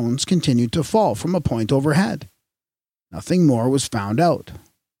 stones continued to fall from a point overhead. Nothing more was found out.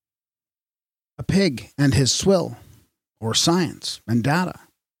 A pig and his swill, or science and data,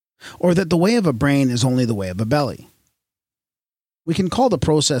 or that the way of a brain is only the way of a belly. We can call the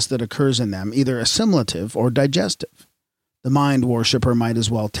process that occurs in them either assimilative or digestive. The mind worshipper might as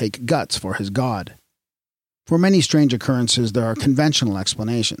well take guts for his god. For many strange occurrences, there are conventional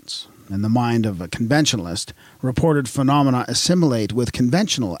explanations. In the mind of a conventionalist, reported phenomena assimilate with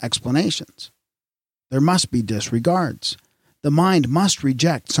conventional explanations. There must be disregards. The mind must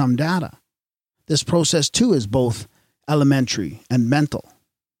reject some data. This process, too, is both elementary and mental.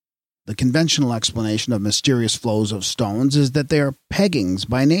 The conventional explanation of mysterious flows of stones is that they are peggings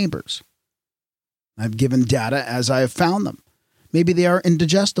by neighbors. I've given data as I have found them. Maybe they are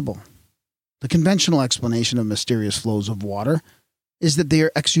indigestible. The conventional explanation of mysterious flows of water is that they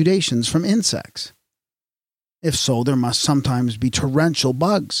are exudations from insects. If so, there must sometimes be torrential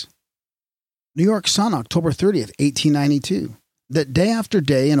bugs. New York Sun, October 30th, 1892. That day after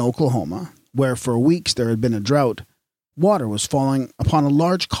day in Oklahoma, where for weeks there had been a drought, water was falling upon a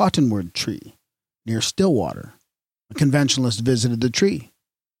large cottonwood tree near Stillwater. A conventionalist visited the tree.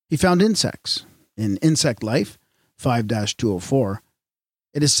 He found insects. In Insect Life, 5-204,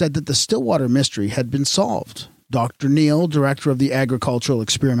 it is said that the Stillwater mystery had been solved. Dr. Neal, director of the Agricultural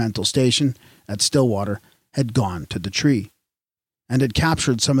Experimental Station at Stillwater, had gone to the tree and had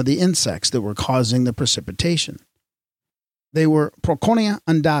captured some of the insects that were causing the precipitation. They were Proconia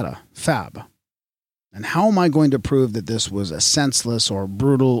undata, Fab. And how am I going to prove that this was a senseless or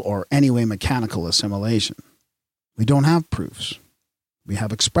brutal or anyway mechanical assimilation? We don't have proofs. We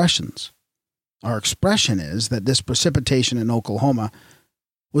have expressions. Our expression is that this precipitation in Oklahoma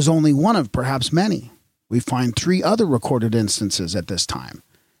was only one of perhaps many. We find 3 other recorded instances at this time,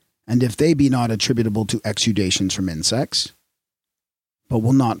 and if they be not attributable to exudations from insects, but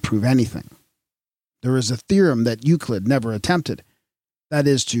will not prove anything. There is a theorem that Euclid never attempted, that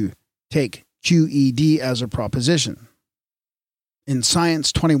is to take QED as a proposition. In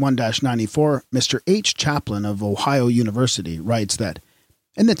Science 21-94, Mr. H. Chaplin of Ohio University writes that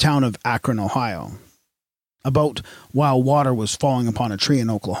in the town of Akron, Ohio, about while water was falling upon a tree in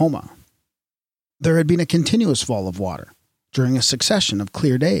Oklahoma, there had been a continuous fall of water during a succession of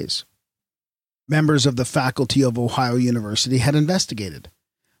clear days. Members of the faculty of Ohio University had investigated,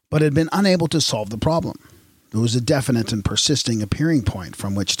 but had been unable to solve the problem. There was a definite and persisting appearing point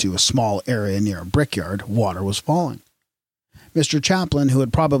from which to a small area near a brickyard water was falling. Mr. Chaplin, who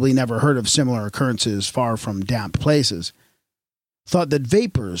had probably never heard of similar occurrences far from damp places, thought that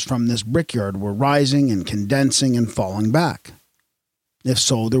vapors from this brickyard were rising and condensing and falling back. If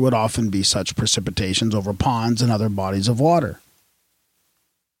so, there would often be such precipitations over ponds and other bodies of water.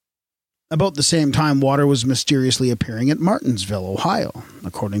 About the same time, water was mysteriously appearing at Martinsville, Ohio,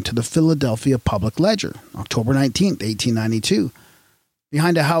 according to the Philadelphia Public Ledger, October 19, 1892.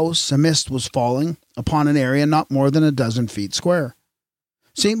 Behind a house, a mist was falling upon an area not more than a dozen feet square.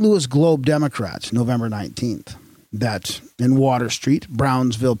 St. Louis Globe Democrat, November 19th, that in Water Street,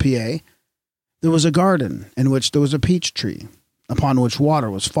 Brownsville, PA, there was a garden in which there was a peach tree, upon which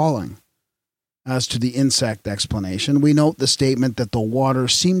water was falling. As to the insect explanation, we note the statement that the water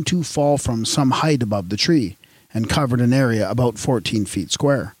seemed to fall from some height above the tree and covered an area about 14 feet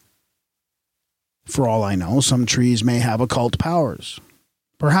square. For all I know, some trees may have occult powers.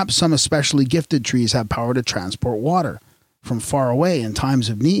 Perhaps some especially gifted trees have power to transport water from far away in times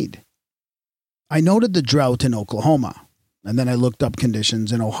of need. I noted the drought in Oklahoma, and then I looked up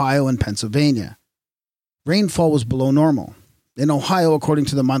conditions in Ohio and Pennsylvania. Rainfall was below normal. In Ohio, according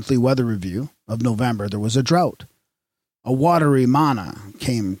to the monthly weather review of November, there was a drought. A watery manna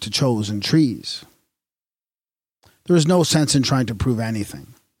came to chosen trees. There is no sense in trying to prove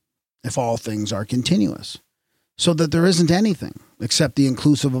anything, if all things are continuous, so that there isn't anything except the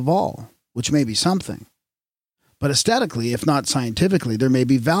inclusive of all, which may be something. But aesthetically, if not scientifically, there may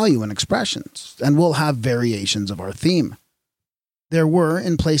be value in expressions, and we'll have variations of our theme. There were,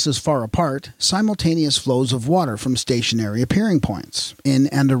 in places far apart, simultaneous flows of water from stationary appearing points in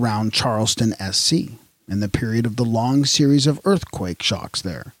and around Charleston, SC, in the period of the long series of earthquake shocks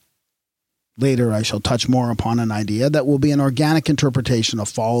there. Later I shall touch more upon an idea that will be an organic interpretation of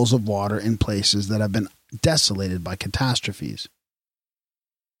falls of water in places that have been desolated by catastrophes.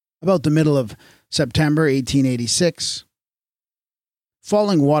 About the middle of September 1886,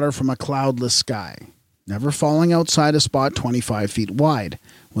 falling water from a cloudless sky, never falling outside a spot 25 feet wide,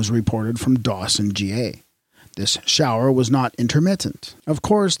 was reported from Dawson, GA. This shower was not intermittent. Of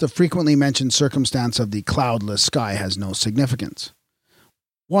course, the frequently mentioned circumstance of the cloudless sky has no significance.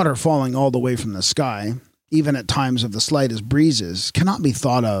 Water falling all the way from the sky, even at times of the slightest breezes, cannot be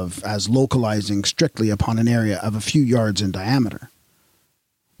thought of as localizing strictly upon an area of a few yards in diameter.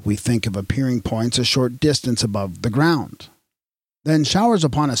 We think of appearing points a short distance above the ground. Then showers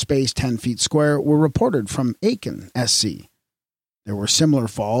upon a space 10 feet square were reported from Aiken, SC. There were similar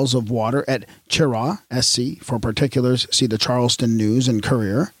falls of water at Cheraw, SC. For particulars, see the Charleston News and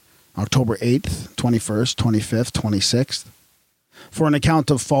Courier, October 8th, 21st, 25th, 26th. For an account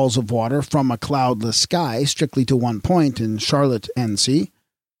of falls of water from a cloudless sky strictly to one point in Charlotte, NC,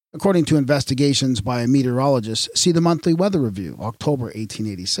 according to investigations by a meteorologist, see the Monthly Weather Review, October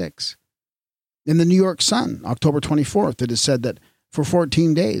 1886. In the New York Sun, October 24th, it is said that for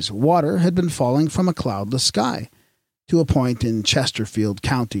 14 days, water had been falling from a cloudless sky to a point in Chesterfield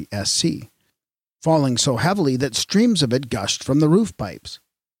County, SC, falling so heavily that streams of it gushed from the roof pipes.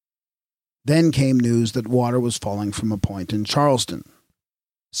 Then came news that water was falling from a point in Charleston.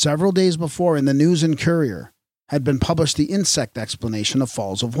 Several days before, in the News and Courier, had been published the insect explanation of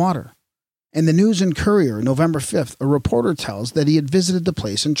falls of water. In the News and Courier, November 5th, a reporter tells that he had visited the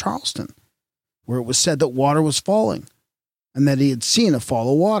place in Charleston, where it was said that water was falling, and that he had seen a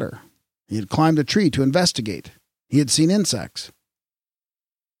fall of water. He had climbed a tree to investigate. He had seen insects.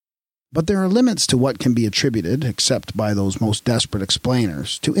 But there are limits to what can be attributed, except by those most desperate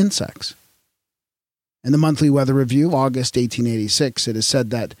explainers, to insects. In the Monthly Weather Review, August 1886, it is said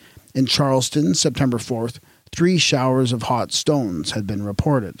that in Charleston, September 4th, 3 showers of hot stones had been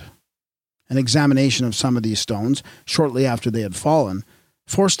reported. An examination of some of these stones, shortly after they had fallen,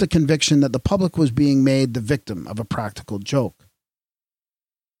 forced the conviction that the public was being made the victim of a practical joke.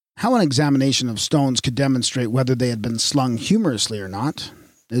 How an examination of stones could demonstrate whether they had been slung humorously or not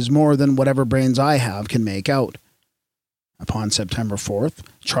is more than whatever brains I have can make out. Upon September 4th,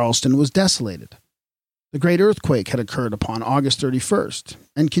 Charleston was desolated. The great earthquake had occurred upon August 31st,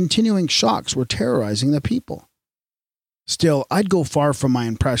 and continuing shocks were terrorizing the people. Still, I'd go far from my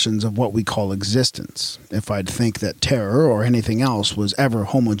impressions of what we call existence if I'd think that terror or anything else was ever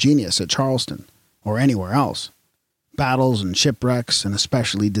homogeneous at Charleston, or anywhere else. Battles and shipwrecks, and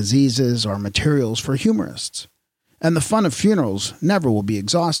especially diseases, are materials for humorists, and the fun of funerals never will be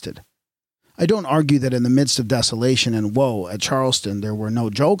exhausted. I don't argue that in the midst of desolation and woe at Charleston there were no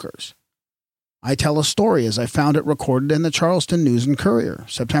jokers. I tell a story as I found it recorded in the Charleston News and Courier,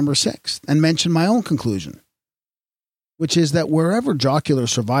 September 6th, and mention my own conclusion, which is that wherever jocular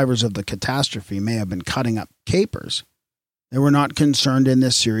survivors of the catastrophe may have been cutting up capers, they were not concerned in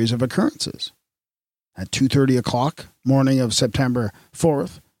this series of occurrences. At 2:30 o'clock, morning of September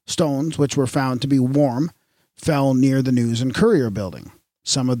 4th, stones, which were found to be warm, fell near the News and Courier building,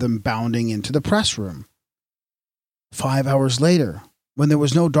 some of them bounding into the press room. 5 hours later, when there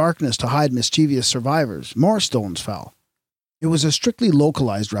was no darkness to hide mischievous survivors, more stones fell. It was a strictly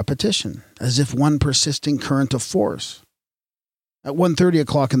localized repetition, as if one persisting current of force. At 1:30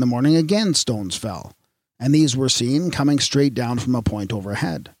 o'clock in the morning, again stones fell, and these were seen coming straight down from a point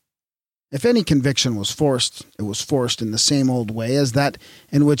overhead. If any conviction was forced, it was forced in the same old way as that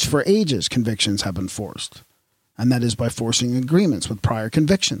in which for ages convictions have been forced, and that is by forcing agreements with prior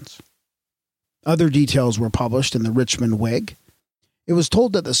convictions. Other details were published in the Richmond Whig. It was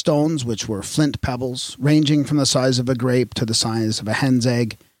told that the stones, which were flint pebbles, ranging from the size of a grape to the size of a hen's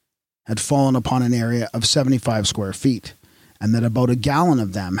egg, had fallen upon an area of 75 square feet, and that about a gallon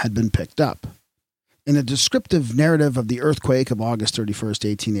of them had been picked up. In a descriptive narrative of the earthquake of August 31st,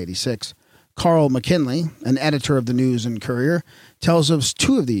 1886, Carl McKinley, an editor of the News and Courier, tells of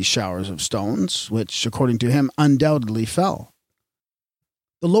two of these showers of stones, which, according to him, undoubtedly fell.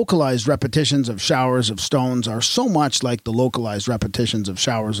 The localized repetitions of showers of stones are so much like the localized repetitions of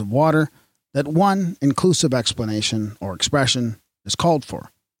showers of water that one inclusive explanation or expression is called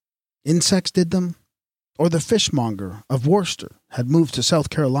for. Insects did them? Or the fishmonger of Worcester had moved to South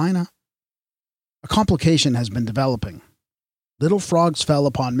Carolina? A complication has been developing. Little frogs fell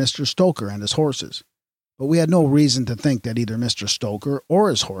upon Mr. Stoker and his horses, but we had no reason to think that either Mr. Stoker or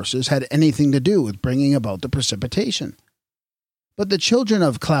his horses had anything to do with bringing about the precipitation. But the children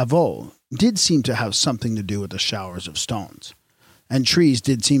of Clairvaux did seem to have something to do with the showers of stones, and trees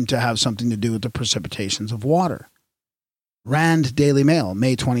did seem to have something to do with the precipitations of water. Rand Daily Mail,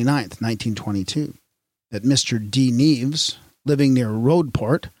 May 29th, 1922, that Mr. D. Neves, living near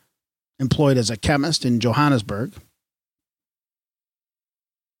Roadport, employed as a chemist in Johannesburg,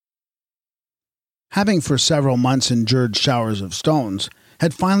 having for several months endured showers of stones,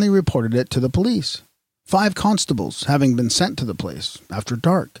 had finally reported it to the police. 5 constables, having been sent to the place after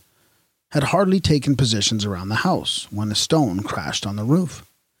dark, had hardly taken positions around the house when a stone crashed on the roof.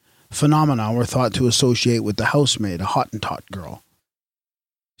 Phenomena were thought to associate with the housemaid, a Hottentot girl.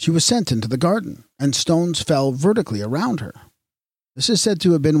 She was sent into the garden, and stones fell vertically around her. This is said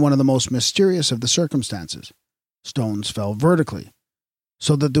to have been one of the most mysterious of the circumstances. Stones fell vertically,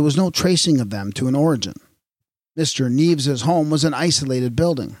 so that there was no tracing of them to an origin. Mr. Neves's home was an isolated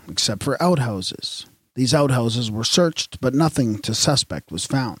building, except for outhouses. These outhouses were searched, but nothing to suspect was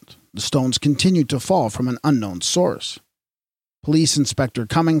found. The stones continued to fall from an unknown source. Police Inspector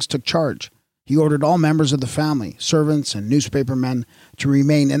Cummings took charge. He ordered all members of the family, servants, and newspapermen to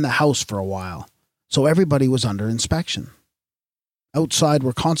remain in the house for a while, so everybody was under inspection. Outside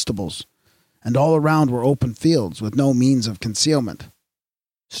were constables, and all around were open fields with no means of concealment.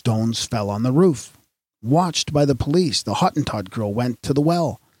 Stones fell on the roof. Watched by the police, the Hottentot girl went to the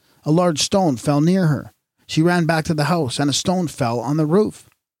well. A large stone fell near her. She ran back to the house, and a stone fell on the roof.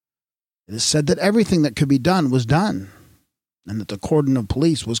 It is said that everything that could be done was done, and that the cordon of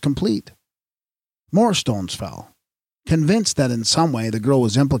police was complete. More stones fell. Convinced that in some way the girl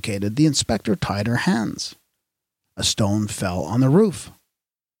was implicated, the inspector tied her hands. A stone fell on the roof.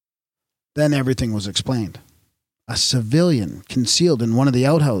 Then everything was explained. A civilian concealed in one of the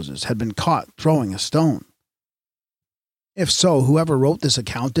outhouses had been caught throwing a stone. If so, whoever wrote this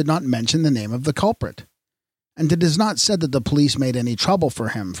account did not mention the name of the culprit, and it is not said that the police made any trouble for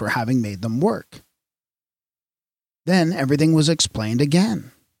him for having made them work. Then everything was explained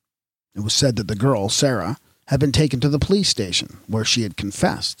again. It was said that the girl, Sarah, had been taken to the police station, where she had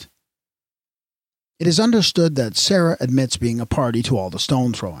confessed. It is understood that Sarah admits being a party to all the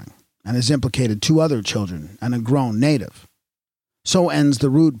stone throwing, and has implicated 2 other children and a grown native. So ends the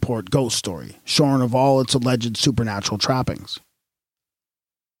Roodeport ghost story, shorn of all its alleged supernatural trappings.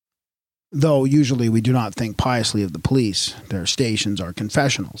 Though usually we do not think piously of the police, their stations are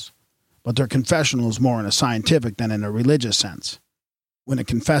confessionals, but their confessionals more in a scientific than in a religious sense. When a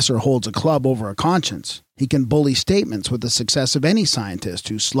confessor holds a club over a conscience, he can bully statements with the success of any scientist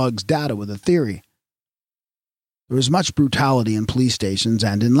who slugs data with a theory. There is much brutality in police stations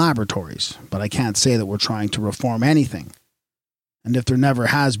and in laboratories, but I can't say that we're trying to reform anything. And if there never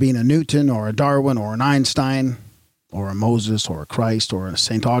has been a Newton or a Darwin or an Einstein, or a Moses or a Christ or a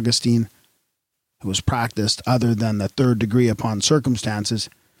St. Augustine, who was practiced other than the 3rd degree upon circumstances,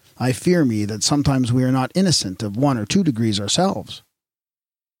 I fear me that sometimes we are not innocent of 1 or 2 degrees ourselves.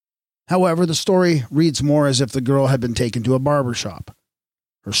 However, the story reads more as if the girl had been taken to a barber shop.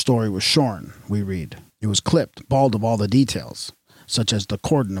 Her story was shorn, we read. It was clipped, bald of all the details, such as the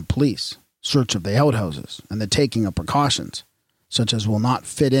cordon of police, search of the outhouses, and the taking of precautions, such as will not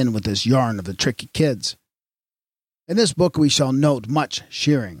fit in with this yarn of the tricky kids. In this book we shall note much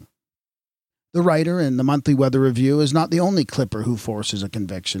shearing. The writer in the Monthly Weather Review is not the only clipper who forces a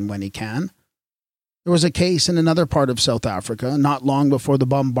conviction when he can. There was a case in another part of South Africa not long before the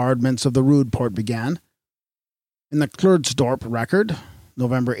bombardments of the Roodeport began. In the Klerksdorp record,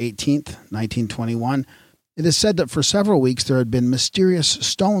 November 18th, 1921, it is said that for several weeks there had been mysterious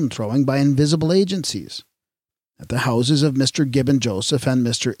stone throwing by invisible agencies at the houses of Mr. Gibbon Joseph and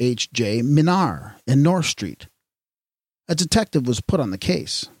Mr. H.J. Minar in North Street. A detective was put on the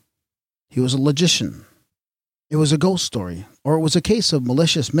case. He was a logician. It was a ghost story, or it was a case of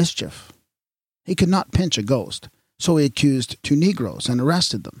malicious mischief. He could not pinch a ghost, so he accused 2 Negroes and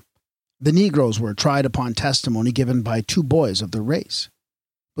arrested them. The Negroes were tried upon testimony given by 2 boys of their race.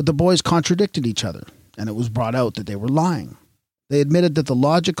 But the boys contradicted each other, and it was brought out that they were lying. They admitted that the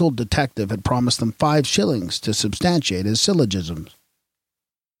logical detective had promised them 5 shillings to substantiate his syllogisms.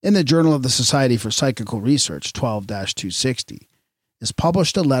 In the Journal of the Society for Psychical Research, 12-260, is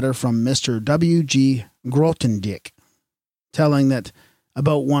published a letter from Mr. W. G. Grothendieck, telling that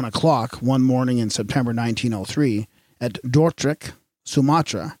about 1 o'clock one morning in September 1903, at Dordrecht,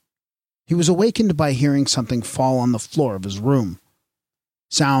 Sumatra, he was awakened by hearing something fall on the floor of his room.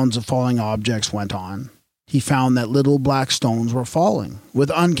 Sounds of falling objects went on. He found that little black stones were falling, with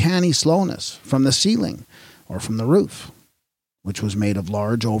uncanny slowness, from the ceiling or from the roof, which was made of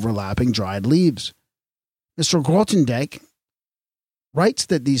large overlapping dried leaves. Mr. Grothendieck writes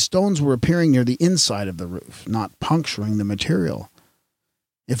that these stones were appearing near the inside of the roof, not puncturing the material.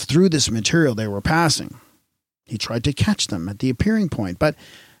 If through this material they were passing, he tried to catch them at the appearing point, but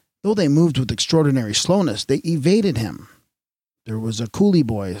though they moved with extraordinary slowness, they evaded him. There was a coolie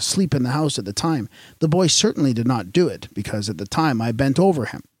boy asleep in the house at the time. The boy certainly did not do it, because at the time I bent over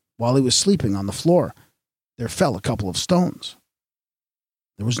him, while he was sleeping on the floor. There fell a couple of stones.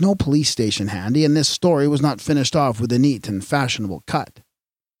 There was no police station handy, and this story was not finished off with a neat and fashionable cut.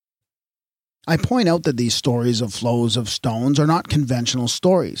 I point out that these stories of flows of stones are not conventional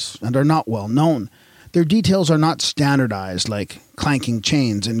stories, and are not well known. Their details are not standardized like clanking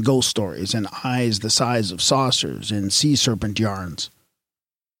chains in ghost stories and eyes the size of saucers in sea serpent yarns.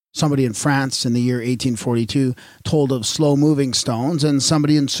 Somebody in France in the year 1842 told of slow-moving stones, and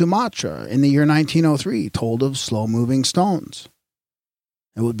somebody in Sumatra in the year 1903 told of slow-moving stones.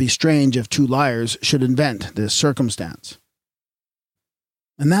 It would be strange if 2 liars should invent this circumstance.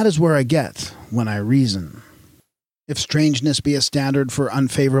 And that is where I get when I reason. If strangeness be a standard for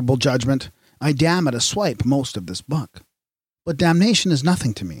unfavorable judgment, I damn at a swipe most of this book. But damnation is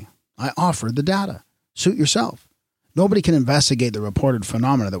nothing to me. I offer the data. Suit yourself. Nobody can investigate the reported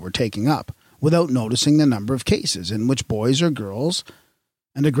phenomena that we're taking up without noticing the number of cases in which boys or girls,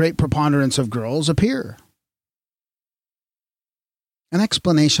 and a great preponderance of girls, appear. An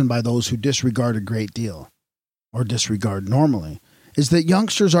explanation by those who disregard a great deal, or disregard normally, is that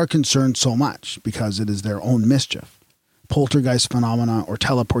youngsters are concerned so much because it is their own mischief. Poltergeist phenomena or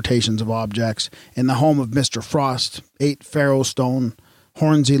teleportations of objects in the home of Mr. Frost, 8 Pharaoh Stone,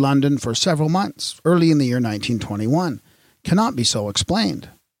 Hornsey, London, for several months, early in the year 1921, cannot be so explained.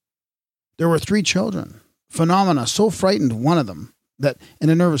 There were 3 children. Phenomena so frightened one of them that, in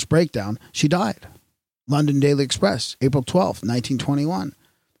a nervous breakdown, she died. London Daily Express, April 12, 1921.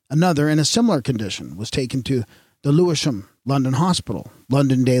 Another, in a similar condition, was taken to the Lewisham London Hospital.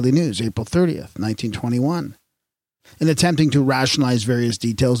 London Daily News, April 30th, 1921. In attempting to rationalize various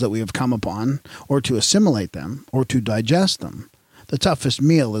details that we have come upon, or to assimilate them, or to digest them, the toughest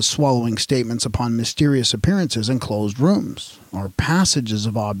meal is swallowing statements upon mysterious appearances in closed rooms, or passages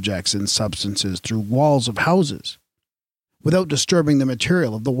of objects and substances through walls of houses, without disturbing the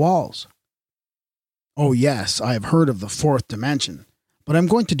material of the walls. Oh yes, I have heard of the 4th dimension, but I'm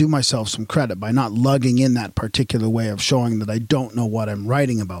going to do myself some credit by not lugging in that particular way of showing that I don't know what I'm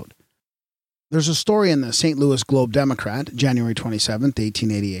writing about. There's a story in the St. Louis Globe-Democrat, January 27,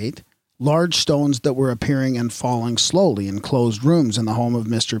 1888, large stones that were appearing and falling slowly in closed rooms in the home of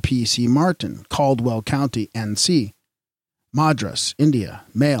Mr. P.C. Martin, Caldwell County, N.C. Madras, India,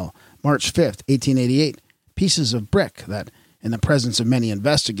 Mail, March 5, 1888, pieces of brick that, in the presence of many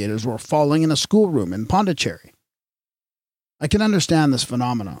investigators, were falling in a schoolroom in Pondicherry. I can understand this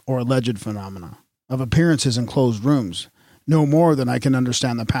phenomena, or alleged phenomena, of appearances in closed rooms, no more than I can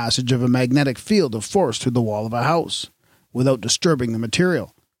understand the passage of a magnetic field of force through the wall of a house, without disturbing the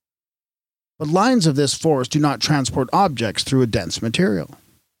material. But lines of this force do not transport objects through a dense material.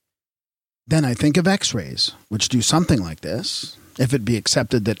 Then I think of X-rays, which do something like this, if it be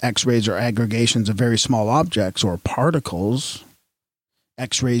accepted that X-rays are aggregations of very small objects or particles.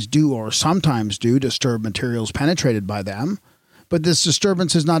 X-rays do, or sometimes do, disturb materials penetrated by them, but this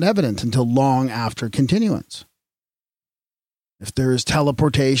disturbance is not evident until long after continuance. If there is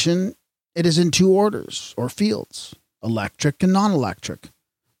teleportation, it is in 2 orders, or fields, electric and non-electric,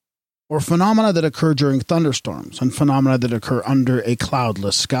 or phenomena that occur during thunderstorms, and phenomena that occur under a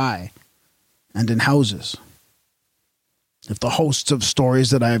cloudless sky, and in houses. If the hosts of stories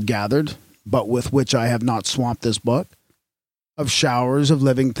that I have gathered, but with which I have not swamped this book, of showers of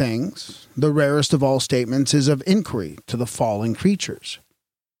living things, the rarest of all statements is of inquiry to the falling creatures.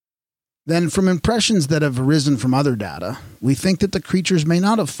 Then, from impressions that have arisen from other data, we think that the creatures may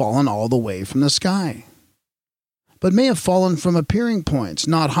not have fallen all the way from the sky, but may have fallen from appearing points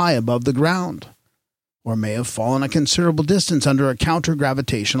not high above the ground, or may have fallen a considerable distance under a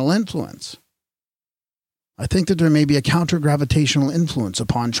counter-gravitational influence. I think that there may be a counter-gravitational influence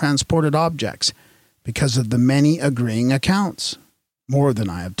upon transported objects because of the many agreeing accounts, more than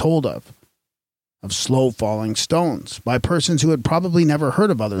I have told of slow-falling stones by persons who had probably never heard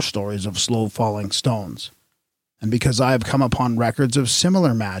of other stories of slow-falling stones, and because I have come upon records of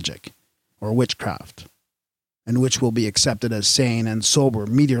similar magic, or witchcraft, and which will be accepted as sane and sober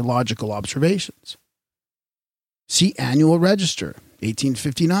meteorological observations. See Annual Register,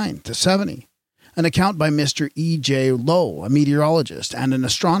 1859 to 70, an account by Mr. E. J. Lowe, a meteorologist and an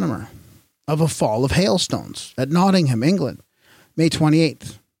astronomer, of a fall of hailstones at Nottingham, England, May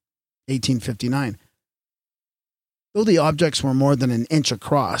 28th, 1859. Though the objects were more than an inch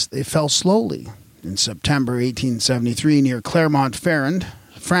across, they fell slowly. In September 1873, near Clermont-Ferrand,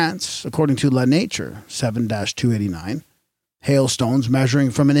 France, according to La Nature, 7-289, hailstones measuring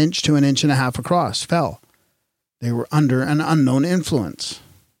from an inch to an inch and a half across fell. They were under an unknown influence.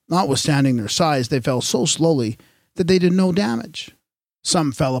 Notwithstanding their size, they fell so slowly that they did no damage.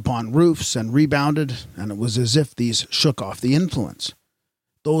 Some fell upon roofs and rebounded, and it was as if these shook off the influence.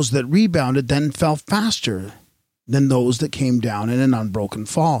 Those that rebounded then fell faster than those that came down in an unbroken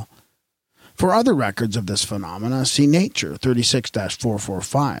fall. For other records of this phenomena, see Nature,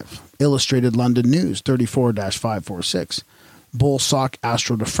 36-445, Illustrated London News, 34-546, Bolsock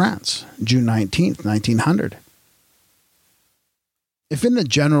Astro de France, June 19, 1900. If in the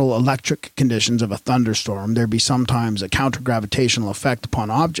general electric conditions of a thunderstorm there be sometimes a countergravitational effect upon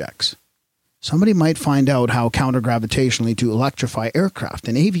objects, somebody might find out how countergravitationally to electrify aircraft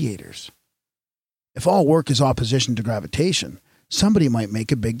and aviators. If all work is opposition to gravitation, somebody might make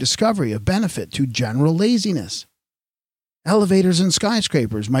a big discovery of benefit to general laziness. Elevators and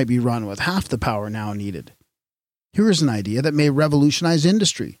skyscrapers might be run with half the power now needed. Here is an idea that may revolutionize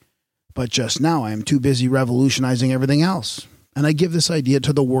industry, but just now I am too busy revolutionizing everything else, and I give this idea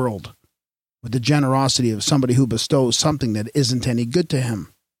to the world, with the generosity of somebody who bestows something that isn't any good to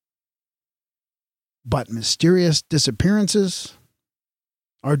him. But mysterious disappearances?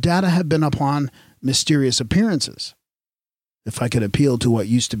 Our data have been upon mysterious appearances. If I could appeal to what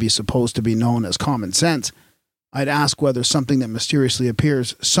used to be supposed to be known as common sense, I'd ask whether something that mysteriously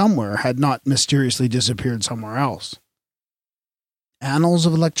appears somewhere had not mysteriously disappeared somewhere else. Annals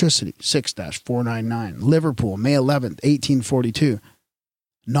of Electricity, 6-499, Liverpool, May 11, 1842.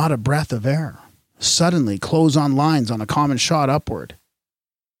 Not a breath of air. Suddenly, clothes on lines on a common shot upward.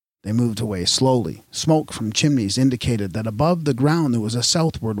 They moved away slowly. Smoke from chimneys indicated that above the ground there was a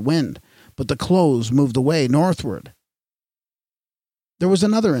southward wind, but the clothes moved away northward. There was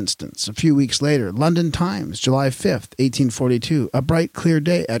another instance, a few weeks later, London Times, July 5th, 1842, a bright clear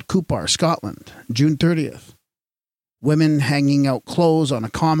day at Cupar, Scotland, June 30th. Women hanging out clothes on a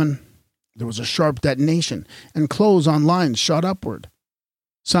common. There was a sharp detonation, and clothes on lines shot upward.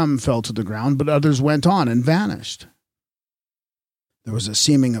 Some fell to the ground, but others went on and vanished. There was a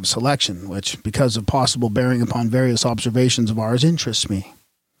seeming of selection, which, because of possible bearing upon various observations of ours, interests me.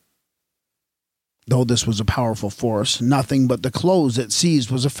 Though this was a powerful force, nothing but the clothes it seized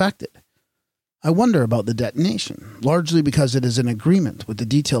was affected. I wonder about the detonation, largely because it is in agreement with the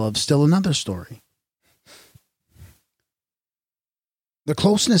detail of still another story. The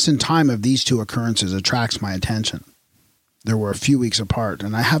closeness in time of these two occurrences attracts my attention. There were a few weeks apart,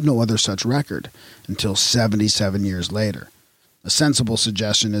 and I have no other such record until 77 years later. A sensible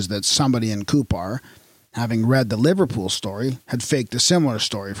suggestion is that somebody in Cupar, having read the Liverpool story, had faked a similar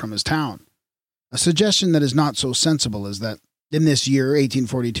story from his town. A suggestion that is not so sensible is that, in this year,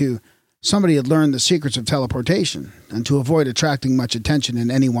 1842, somebody had learned the secrets of teleportation, and to avoid attracting much attention in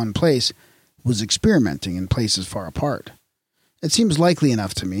any one place, was experimenting in places far apart. It seems likely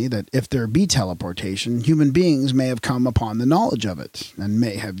enough to me that if there be teleportation, human beings may have come upon the knowledge of it, and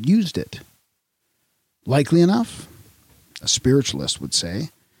may have used it. Likely enough? A spiritualist would say.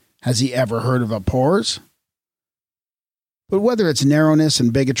 Has he ever heard of Apors? But whether it's narrowness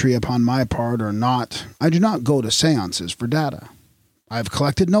and bigotry upon my part or not, I do not go to seances for data. I have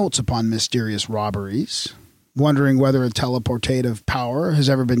collected notes upon mysterious robberies, wondering whether a teleportative power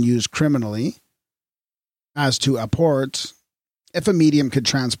has ever been used criminally. As to apports, if a medium could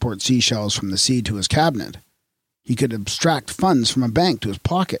transport seashells from the sea to his cabinet, he could abstract funds from a bank to his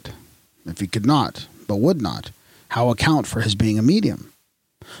pocket. If he could not, but would not, How account for his being a medium?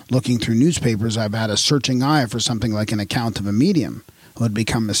 Looking through newspapers, I've had a searching eye for something like an account of a medium who had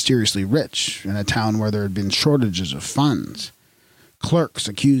become mysteriously rich in a town where there had been shortages of funds. Clerks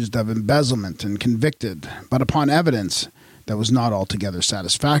accused of embezzlement and convicted, but upon evidence that was not altogether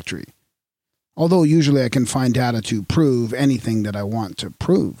satisfactory. Although usually I can find data to prove anything that I want to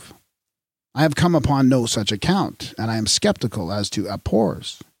prove. I have come upon no such account, and I am skeptical as to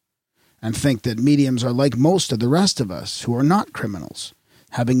abhors, and think that mediums are like most of the rest of us who are not criminals,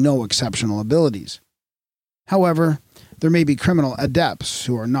 having no exceptional abilities. However, there may be criminal adepts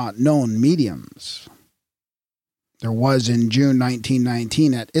who are not known mediums. There was in June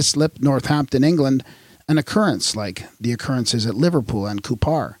 1919 at Islip, Northampton, England, an occurrence like the occurrences at Liverpool and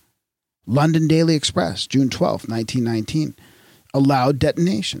Cupar. London Daily Express, June 12, 1919. A loud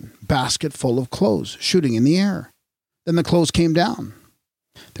detonation, basket full of clothes, shooting in the air. Then the clothes came down.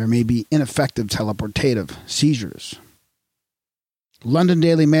 There may be ineffective teleportative seizures. London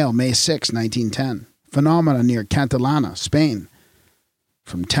Daily Mail, May 6, 1910. Phenomena near Cantillana, Spain.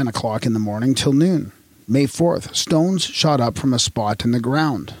 From 10 o'clock in the morning till noon. May 4th, stones shot up from a spot in the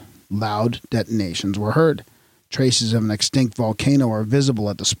ground. Loud detonations were heard. Traces of an extinct volcano are visible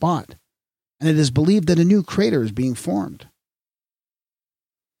at the spot, and it is believed that a new crater is being formed.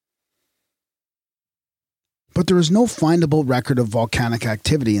 But there is no findable record of volcanic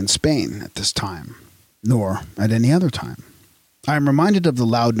activity in Spain at this time, nor at any other time. I am reminded of the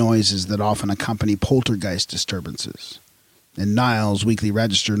loud noises that often accompany poltergeist disturbances. In Niles' Weekly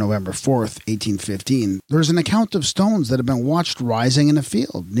Register, November 4th, 1815, there is an account of stones that have been watched rising in a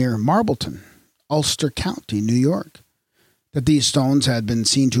field near Marbleton, Ulster County, New York. That these stones had been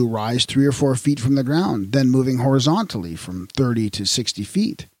seen to rise 3 or 4 feet from the ground, then moving horizontally from 30 to 60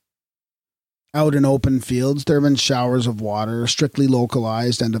 feet. Out in open fields, there have been showers of water, strictly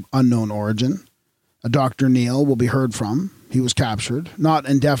localized and of unknown origin. A Dr. Neal will be heard from. He was captured, not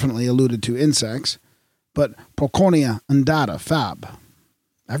indefinitely alluded to insects, but Proconia undata fab.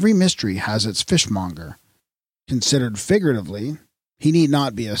 Every mystery has its fishmonger. Considered figuratively, he need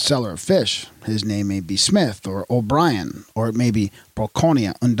not be a seller of fish. His name may be Smith or O'Brien, or it may be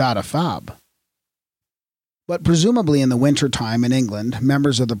Proconia undata fab. But presumably in the winter time in England,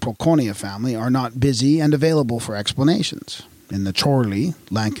 members of the Proconia family are not busy and available for explanations. In the Chorley,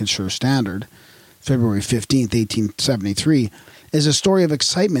 Lancashire Standard, February 15, 1873, is a story of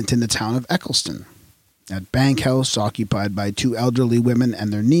excitement in the town of Eccleston. At Bank House, occupied by 2 elderly women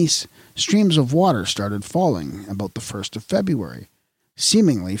and their niece, streams of water started falling about the 1st of February,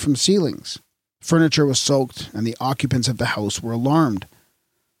 seemingly from ceilings. Furniture was soaked, and the occupants of the house were alarmed.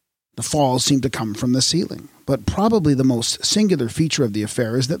 The falls seemed to come from the ceiling, but probably the most singular feature of the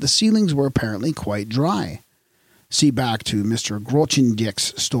affair is that the ceilings were apparently quite dry. See back to Mr.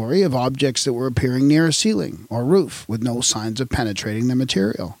 Grothendieck's story of objects that were appearing near a ceiling or roof with no signs of penetrating the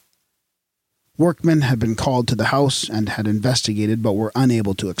material. Workmen had been called to the house and had investigated but were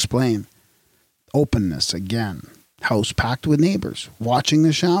unable to explain. Openness again. House packed with neighbors, watching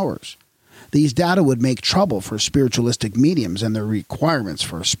the showers. These data would make trouble for spiritualistic mediums and their requirements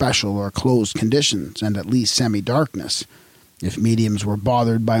for special or closed conditions and at least semi-darkness, if mediums were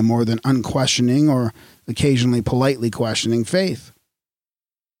bothered by more than unquestioning or occasionally politely questioning faith.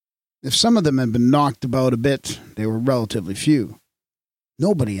 If some of them had been knocked about a bit, they were relatively few.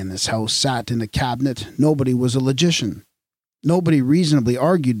 Nobody in this house sat in a cabinet. Nobody was a logician. Nobody reasonably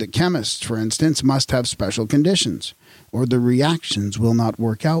argued that chemists, for instance, must have special conditions, or the reactions will not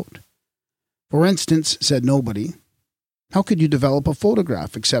work out. For instance, said nobody, how could you develop a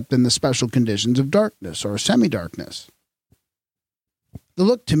photograph except in the special conditions of darkness or semi-darkness? The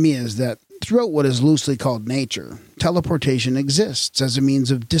look to me is that throughout what is loosely called nature, teleportation exists as a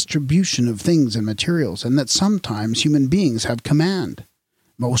means of distribution of things and materials, and that sometimes human beings have command,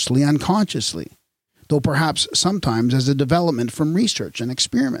 mostly unconsciously, though perhaps sometimes as a development from research and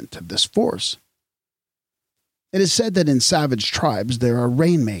experiment of this force. It is said that in savage tribes there are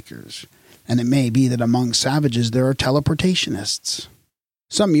rainmakers, and it may be that among savages there are teleportationists.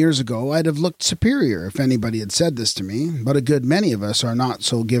 Some years ago I'd have looked superior if anybody had said this to me, but a good many of us are not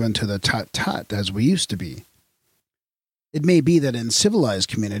so given to the tut-tut as we used to be. It may be that in civilized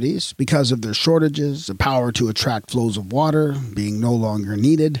communities, because of their shortages, the power to attract flows of water, being no longer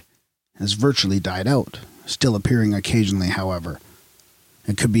needed, has virtually died out, still appearing occasionally, however.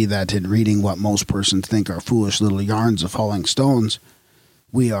 It could be that in reading what most persons think are foolish little yarns of falling stones,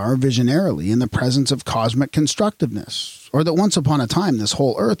 we are visionarily in the presence of cosmic constructiveness, or that once upon a time this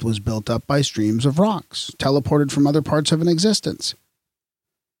whole earth was built up by streams of rocks, teleported from other parts of an existence.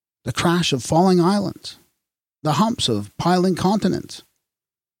 The crash of falling islands, the humps of piling continents,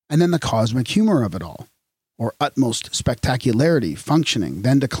 and then the cosmic humor of it all, or utmost spectacularity functioning,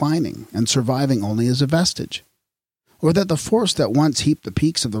 then declining, and surviving only as a vestige, or that the force that once heaped the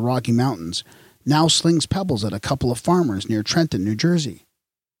peaks of the Rocky Mountains now slings pebbles at a couple of farmers near Trenton, New Jersey.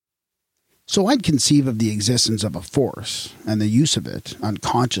 So I'd conceive of the existence of a force, and the use of it,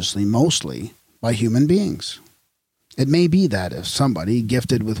 unconsciously mostly, by human beings. It may be that if somebody,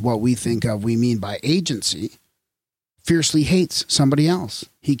 gifted with what we think of we mean by agency, fiercely hates somebody else,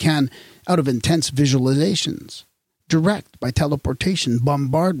 he can, out of intense visualizations, direct by teleportation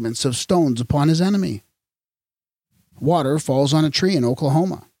bombardments of stones upon his enemy. Water falls on a tree in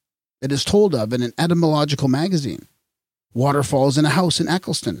Oklahoma. It is told of in an etymological magazine. Water falls in a house in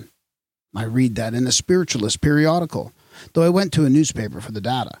Eccleston. I read that in a spiritualist periodical, though I went to a newspaper for the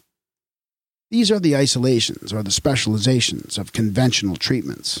data. These are the isolations or the specializations of conventional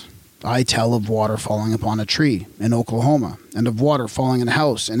treatments. I tell of water falling upon a tree in Oklahoma and of water falling in a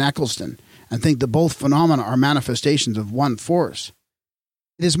house in Eccleston, and think that both phenomena are manifestations of one force.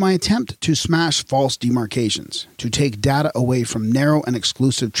 It is my attempt to smash false demarcations, to take data away from narrow and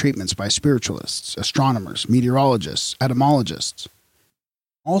exclusive treatments by spiritualists, astronomers, meteorologists, etymologists,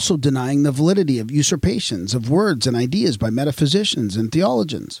 also denying the validity of usurpations of words and ideas by metaphysicians and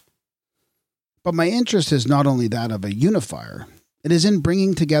theologians. But my interest is not only that of a unifier, it is in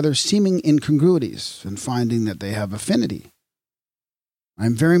bringing together seeming incongruities and finding that they have affinity. I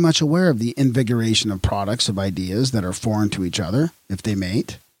am very much aware of the invigoration of products of ideas that are foreign to each other, if they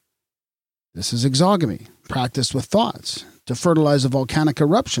mate. This is exogamy, practiced with thoughts, to fertilize a volcanic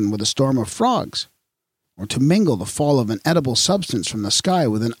eruption with a storm of frogs, or to mingle the fall of an edible substance from the sky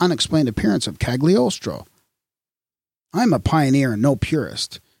with an unexplained appearance of Cagliostro. I am a pioneer and no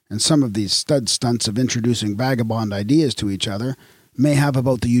purist, and some of these stunts of introducing vagabond ideas to each other may have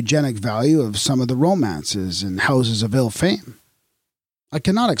about the eugenic value of some of the romances and houses of ill fame. I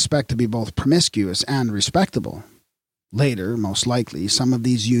cannot expect to be both promiscuous and respectable. Later, most likely, some of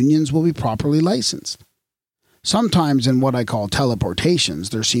these unions will be properly licensed. Sometimes in what I call teleportations,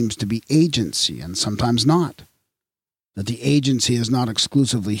 there seems to be agency, and sometimes not. That the agency is not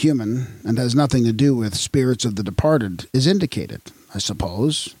exclusively human, and has nothing to do with spirits of the departed, is indicated, I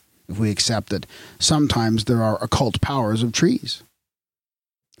suppose, if we accept that sometimes there are occult powers of trees.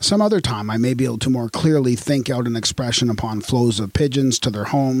 Some other time I may be able to more clearly think out an expression upon flows of pigeons to their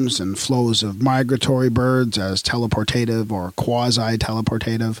homes and flows of migratory birds as teleportative or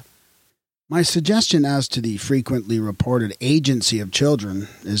quasi-teleportative. My suggestion as to the frequently reported agency of children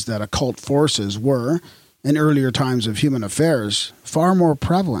is that occult forces were, in earlier times of human affairs, far more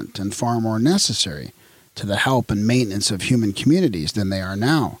prevalent and far more necessary to the help and maintenance of human communities than they are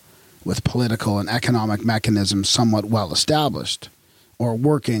now, with political and economic mechanisms somewhat well established, or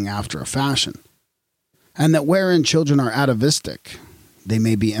working after a fashion, and that wherein children are atavistic, they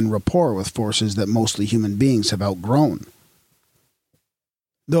may be in rapport with forces that mostly human beings have outgrown.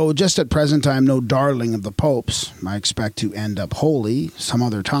 Though just at present I am no darling of the popes, I expect to end up wholly, some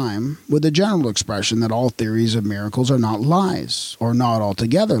other time, with the general expression that all theories of miracles are not lies, or not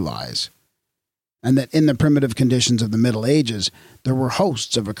altogether lies, and that in the primitive conditions of the Middle Ages there were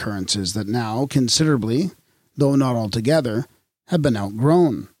hosts of occurrences that now, considerably, though not altogether, have been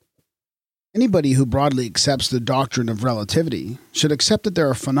outgrown. Anybody who broadly accepts the doctrine of relativity should accept that there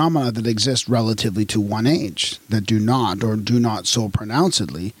are phenomena that exist relatively to one age, that do not, or do not so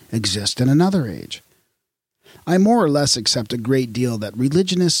pronouncedly, exist in another age. I more or less accept a great deal that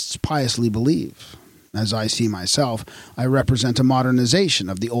religionists piously believe. As I see myself, I represent a modernization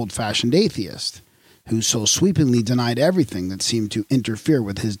of the old-fashioned atheist, who so sweepingly denied everything that seemed to interfere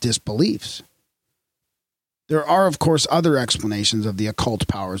with his disbeliefs. There are, of course, other explanations of the occult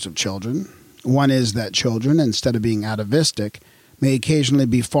powers of children. One is that children, instead of being atavistic, may occasionally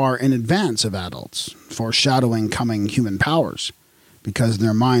be far in advance of adults, foreshadowing coming human powers, because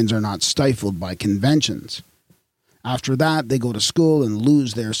their minds are not stifled by conventions. After that, they go to school and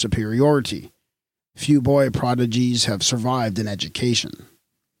lose their superiority. Few boy prodigies have survived in education.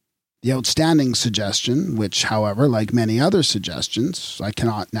 The outstanding suggestion, which, however, like many other suggestions, I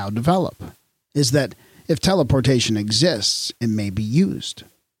cannot now develop, is that if teleportation exists, it may be used.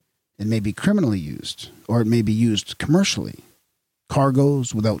 It may be criminally used, or it may be used commercially.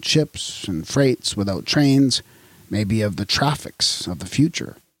 Cargoes without ships and freights without trains may be of the traffics of the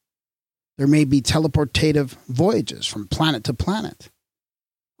future. There may be teleportative voyages from planet to planet.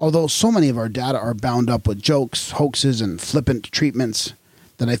 Although so many of our data are bound up with jokes, hoaxes, and flippant treatments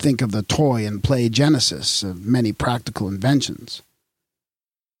that I think of the toy and play genesis of many practical inventions.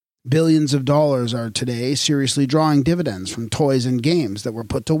 Billions of dollars are today seriously drawing dividends from toys and games that were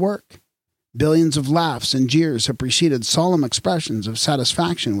put to work. Billions of laughs and jeers have preceded solemn expressions of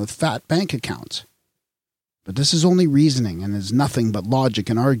satisfaction with fat bank accounts. But this is only reasoning and is nothing but logic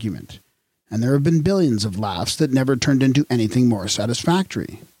and argument, and there have been billions of laughs that never turned into anything more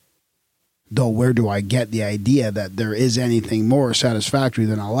satisfactory. Though where do I get the idea that there is anything more satisfactory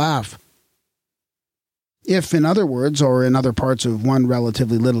than a laugh? If, in other words, or in other parts of one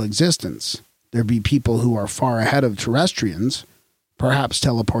relatively little existence, there be people who are far ahead of terrestrians, perhaps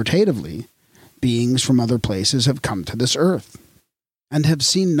teleportatively, beings from other places have come to this earth, and have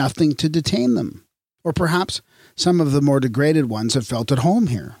seen nothing to detain them. Or perhaps some of the more degraded ones have felt at home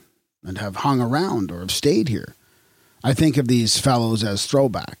here, and have hung around or have stayed here. I think of these fellows as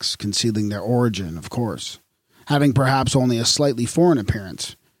throwbacks, concealing their origin, of course, having perhaps only a slightly foreign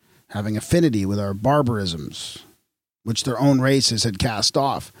appearance, having affinity with our barbarisms, which their own races had cast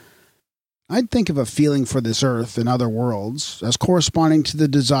off. I'd think of a feeling for this earth and other worlds as corresponding to the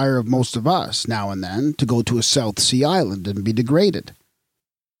desire of most of us, now and then, to go to a South Sea island and be degraded.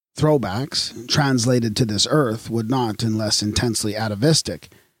 Throwbacks, translated to this earth, would not, unless intensely atavistic,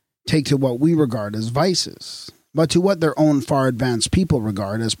 take to what we regard as vices, but to what their own far-advanced people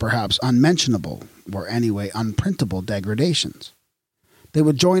regard as perhaps unmentionable, or anyway unprintable degradations. They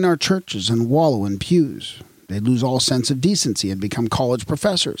would join our churches and wallow in pews. They'd lose all sense of decency and become college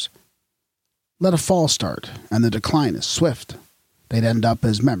professors. Let a fall start, and the decline is swift. They'd end up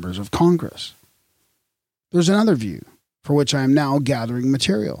as members of Congress. There's another view, for which I am now gathering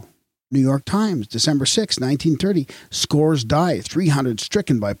material. New York Times, December 6, 1930. Scores die, 300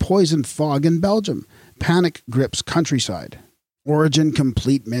 stricken by poisoned fog in Belgium. Panic grips countryside. Origin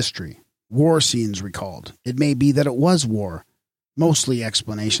complete mystery. War scenes recalled. It may be that it was war. Mostly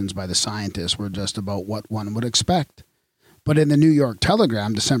explanations by the scientists were just about what one would expect. But in the New York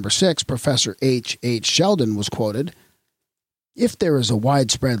Telegram, December 6, Professor H. Sheldon was quoted, "If there is a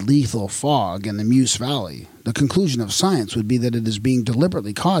widespread lethal fog in the Meuse Valley, the conclusion of science would be that it is being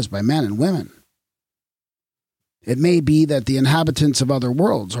deliberately caused by men and women. It may be that the inhabitants of other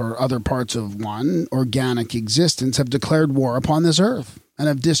worlds or other parts of one organic existence have declared war upon this earth and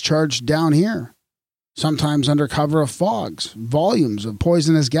have discharged down here, sometimes under cover of fogs, volumes of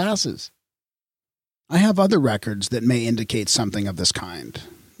poisonous gases. I have other records that may indicate something of this kind,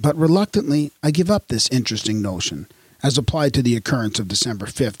 but reluctantly I give up this interesting notion, as applied to the occurrence of December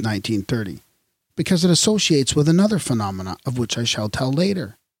 5, 1930, because it associates with another phenomena of which I shall tell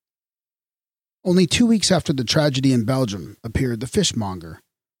later." Only 2 weeks after the tragedy in Belgium appeared The Fishmonger.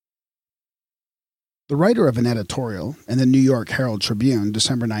 The writer of an editorial in the New York Herald Tribune,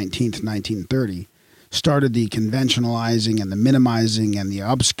 December 19, 1930, started the conventionalizing and the minimizing and the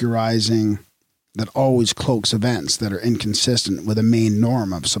obscurizing that always cloaks events that are inconsistent with a main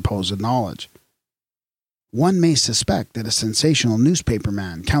norm of supposed knowledge. One may suspect that a sensational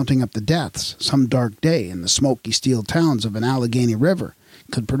newspaperman counting up the deaths some dark day in the smoky steel towns of an Allegheny River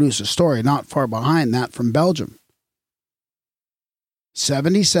could produce a story not far behind that from Belgium.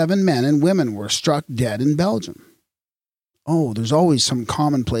 77 men and women were struck dead in Belgium. Oh, there's always some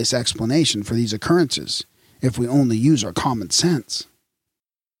commonplace explanation for these occurrences, if we only use our common sense.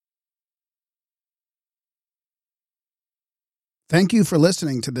 Thank you for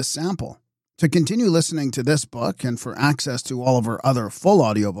listening to this sample. To continue listening to this book and for access to all of our other full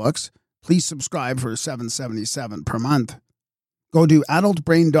audiobooks, please subscribe for $7.77 per month. Go to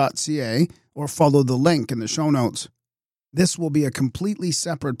adultbrain.ca or follow the link in the show notes. This will be a completely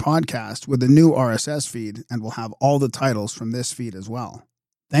separate podcast with a new RSS feed and will have all the titles from this feed as well.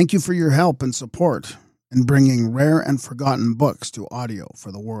 Thank you for your help and support in bringing rare and forgotten books to audio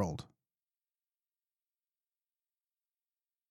for the world.